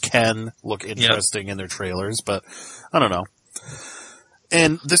shows can look interesting in their trailers, but I don't know.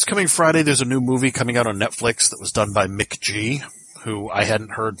 And this coming Friday, there's a new movie coming out on Netflix that was done by Mick G, who I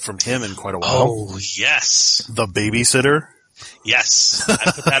hadn't heard from him in quite a while. Oh, yes. The Babysitter. Yes.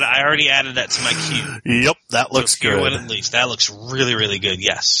 I already added that to my queue. Yep, that looks good. At least. That looks really, really good,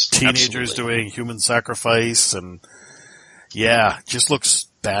 yes. Teenagers doing human sacrifice, and just looks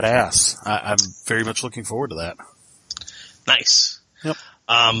badass. I'm very much looking forward to that. Nice. Yep.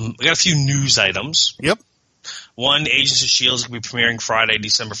 We got a few news items. Yep. One, Agents of S.H.I.E.L.D. is going to be premiering Friday,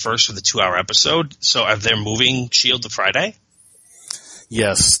 December 1st for the 2-hour episode. So are they moving S.H.I.E.L.D. to Friday?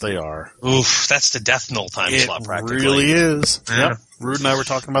 Yes, they are. Oof, that's the death knell time slot practically. It really is. Yeah. Yep. Rude and I were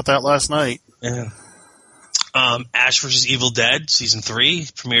talking about that last night. Yeah. Ash vs. Evil Dead, Season 3,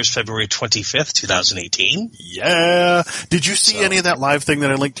 premieres February 25th, 2018. Yeah. Did you see any of that live thing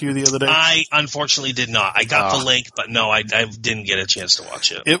that I linked to you the other day? I unfortunately did not. I got the link, but no, I didn't get a chance to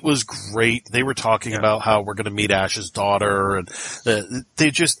watch it. It was great. They were talking about how we're going to meet Ash's daughter, and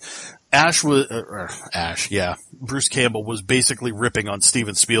Bruce Campbell was basically ripping on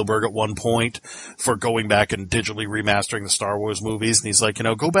Steven Spielberg at one point for going back and digitally remastering the Star Wars movies. And he's like,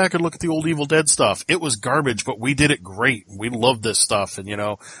 go back and look at the old Evil Dead stuff. It was garbage, but we did it great. We love this stuff. And,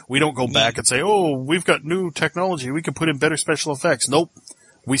 we don't go back and say, oh, we've got new technology. We can put in better special effects. Nope.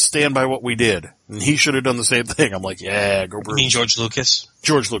 We stand by what we did. And he should have done the same thing. I'm like, yeah, go Bruce. You mean George Lucas?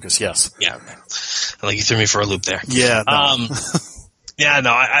 George Lucas, yes. Yeah. Like you threw me for a loop there. Yeah. No. Yeah,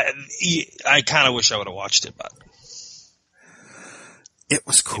 no, I kind of wish I would have watched it, but it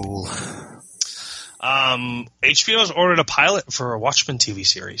was cool. HBO has ordered a pilot for a Watchmen TV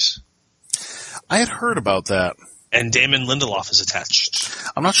series. I had heard about that, and Damon Lindelof is attached.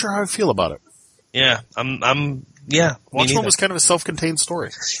 I'm not sure how I feel about it. Yeah, I'm Yeah. Watchmen was kind of a self-contained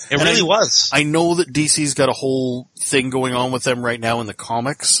story. It really was. I know that DC's got a whole thing going on with them right now in the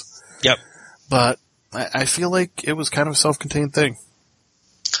comics. Yep. But I feel like it was kind of a self-contained thing.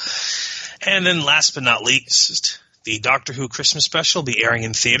 And then last but not least, the Doctor Who Christmas special will be airing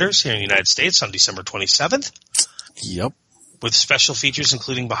in theaters here in the United States on December 27th. Yep. With special features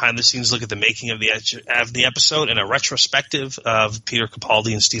including behind-the-scenes look at the making of the episode and a retrospective of Peter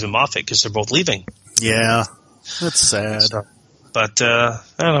Capaldi and Stephen Moffat because they're both leaving. Yeah, that's sad. But I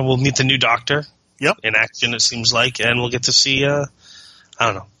don't know. We'll meet the new Doctor. Yep. In action, it seems like, and we'll get to see. I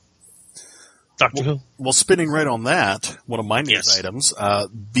don't know. Doctor Who. Well, spinning right on that, one of my news items,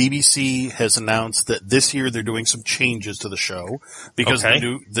 BBC has announced that this year they're doing some changes to the show because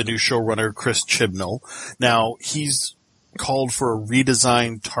the new showrunner, Chris Chibnall, now he's called for a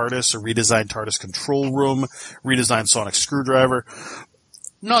redesigned TARDIS control room, redesigned sonic screwdriver.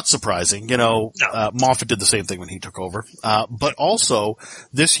 Not surprising, Moffat did the same thing when he took over. But also,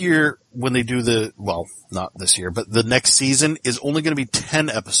 this year, when they do not this year, but the next season is only going to be 10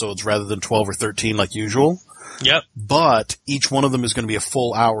 episodes rather than 12 or 13 like usual. Yep. But each one of them is going to be a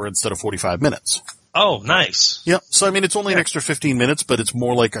full hour instead of 45 minutes. Oh, nice. Yep. So, it's only an extra 15 minutes, but it's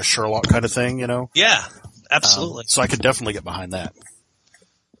more like a Sherlock kind of thing, Yeah, absolutely. So I could definitely get behind that.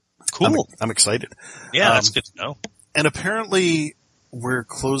 Cool. I'm excited. Yeah, that's good to know. And apparently, we're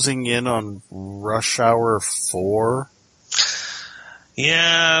closing in on Rush Hour 4.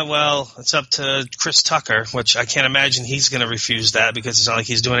 Yeah, well, it's up to Chris Tucker, which I can't imagine he's going to refuse that because it's not like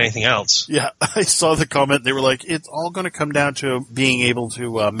he's doing anything else. Yeah, I saw the comment. They were like, it's all going to come down to being able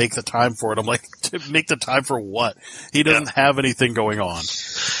to make the time for it. I'm like, to make the time for what? He doesn't have anything going on.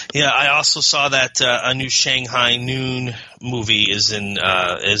 Yeah, I also saw that a new Shanghai Noon movie is in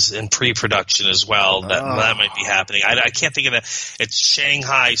pre-production as well. That might be happening. I can't think of that. It's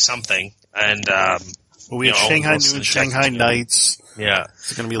Shanghai something. And we have Shanghai Noon, Shanghai Nights. Yeah.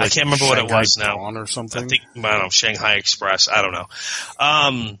 It's going to be like I can't remember Shanghai what it was now. Or something. I don't know, Shanghai Express. I don't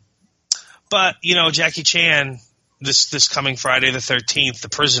know. But, Jackie Chan, this coming Friday the 13th, The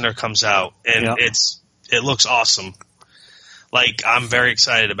Prisoner comes out, and it looks awesome. Like, I'm very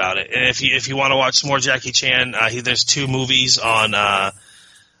excited about it. And if you want to watch some more Jackie Chan, there's 2 movies on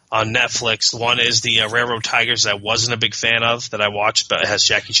Netflix. One is the Railroad Tigers that I wasn't a big fan of that I watched, but it has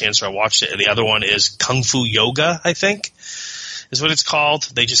Jackie Chan, so I watched it. And the other one is Kung Fu Yoga, I think, is what it's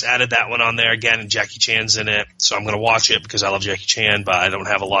called. They just added that one on there again, and Jackie Chan's in it. So I'm going to watch it because I love Jackie Chan, but I don't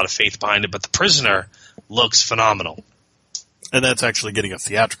have a lot of faith behind it. But The Prisoner looks phenomenal. And that's actually getting a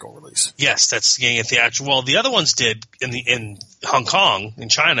theatrical release. Yes, that's getting a theatrical. Well, the other ones did in Hong Kong, in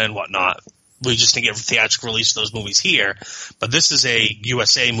China and whatnot. We just didn't get a theatrical release of those movies here. But this is a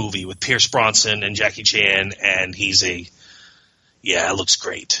USA movie with Pierce Brosnan and Jackie Chan, and it looks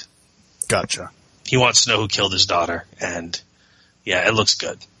great. Gotcha. He wants to know who killed his daughter, and yeah, it looks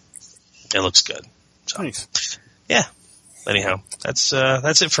good. It looks good. So, nice. Yeah. Anyhow, that's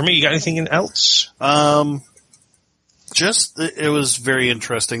it for me. You got anything else? It was very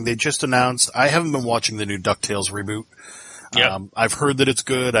interesting. They just announced, I haven't been watching the new DuckTales reboot. Yeah. I've heard that it's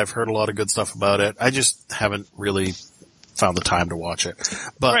good. I've heard a lot of good stuff about it. I just haven't really found the time to watch it.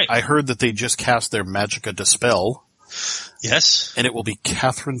 But I heard that they just cast their Magica De Spell. Yes. And it will be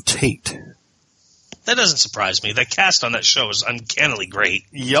Catherine Tate. That doesn't surprise me. The cast on that show is uncannily great.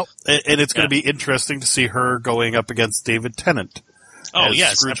 Yep. And it's going to be interesting to see her going up against David Tennant. Oh,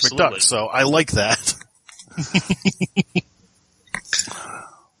 yes, Scrooge absolutely. McDuck. So I like that.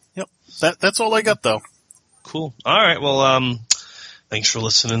 Yep. That's all I got, though. Cool. All right. Well, thanks for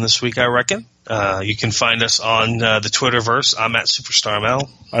listening this week, I reckon. You can find us on the Twitterverse. I'm at Superstar Mel.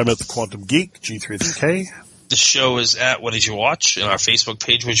 I'm at the Quantum Geek, G33K. The show is at What Did You Watch? And our Facebook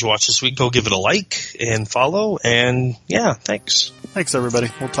page, What Did You Watch This Week? Go give it a like and follow. And yeah, thanks. Thanks, everybody.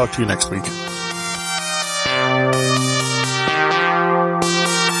 We'll talk to you next week.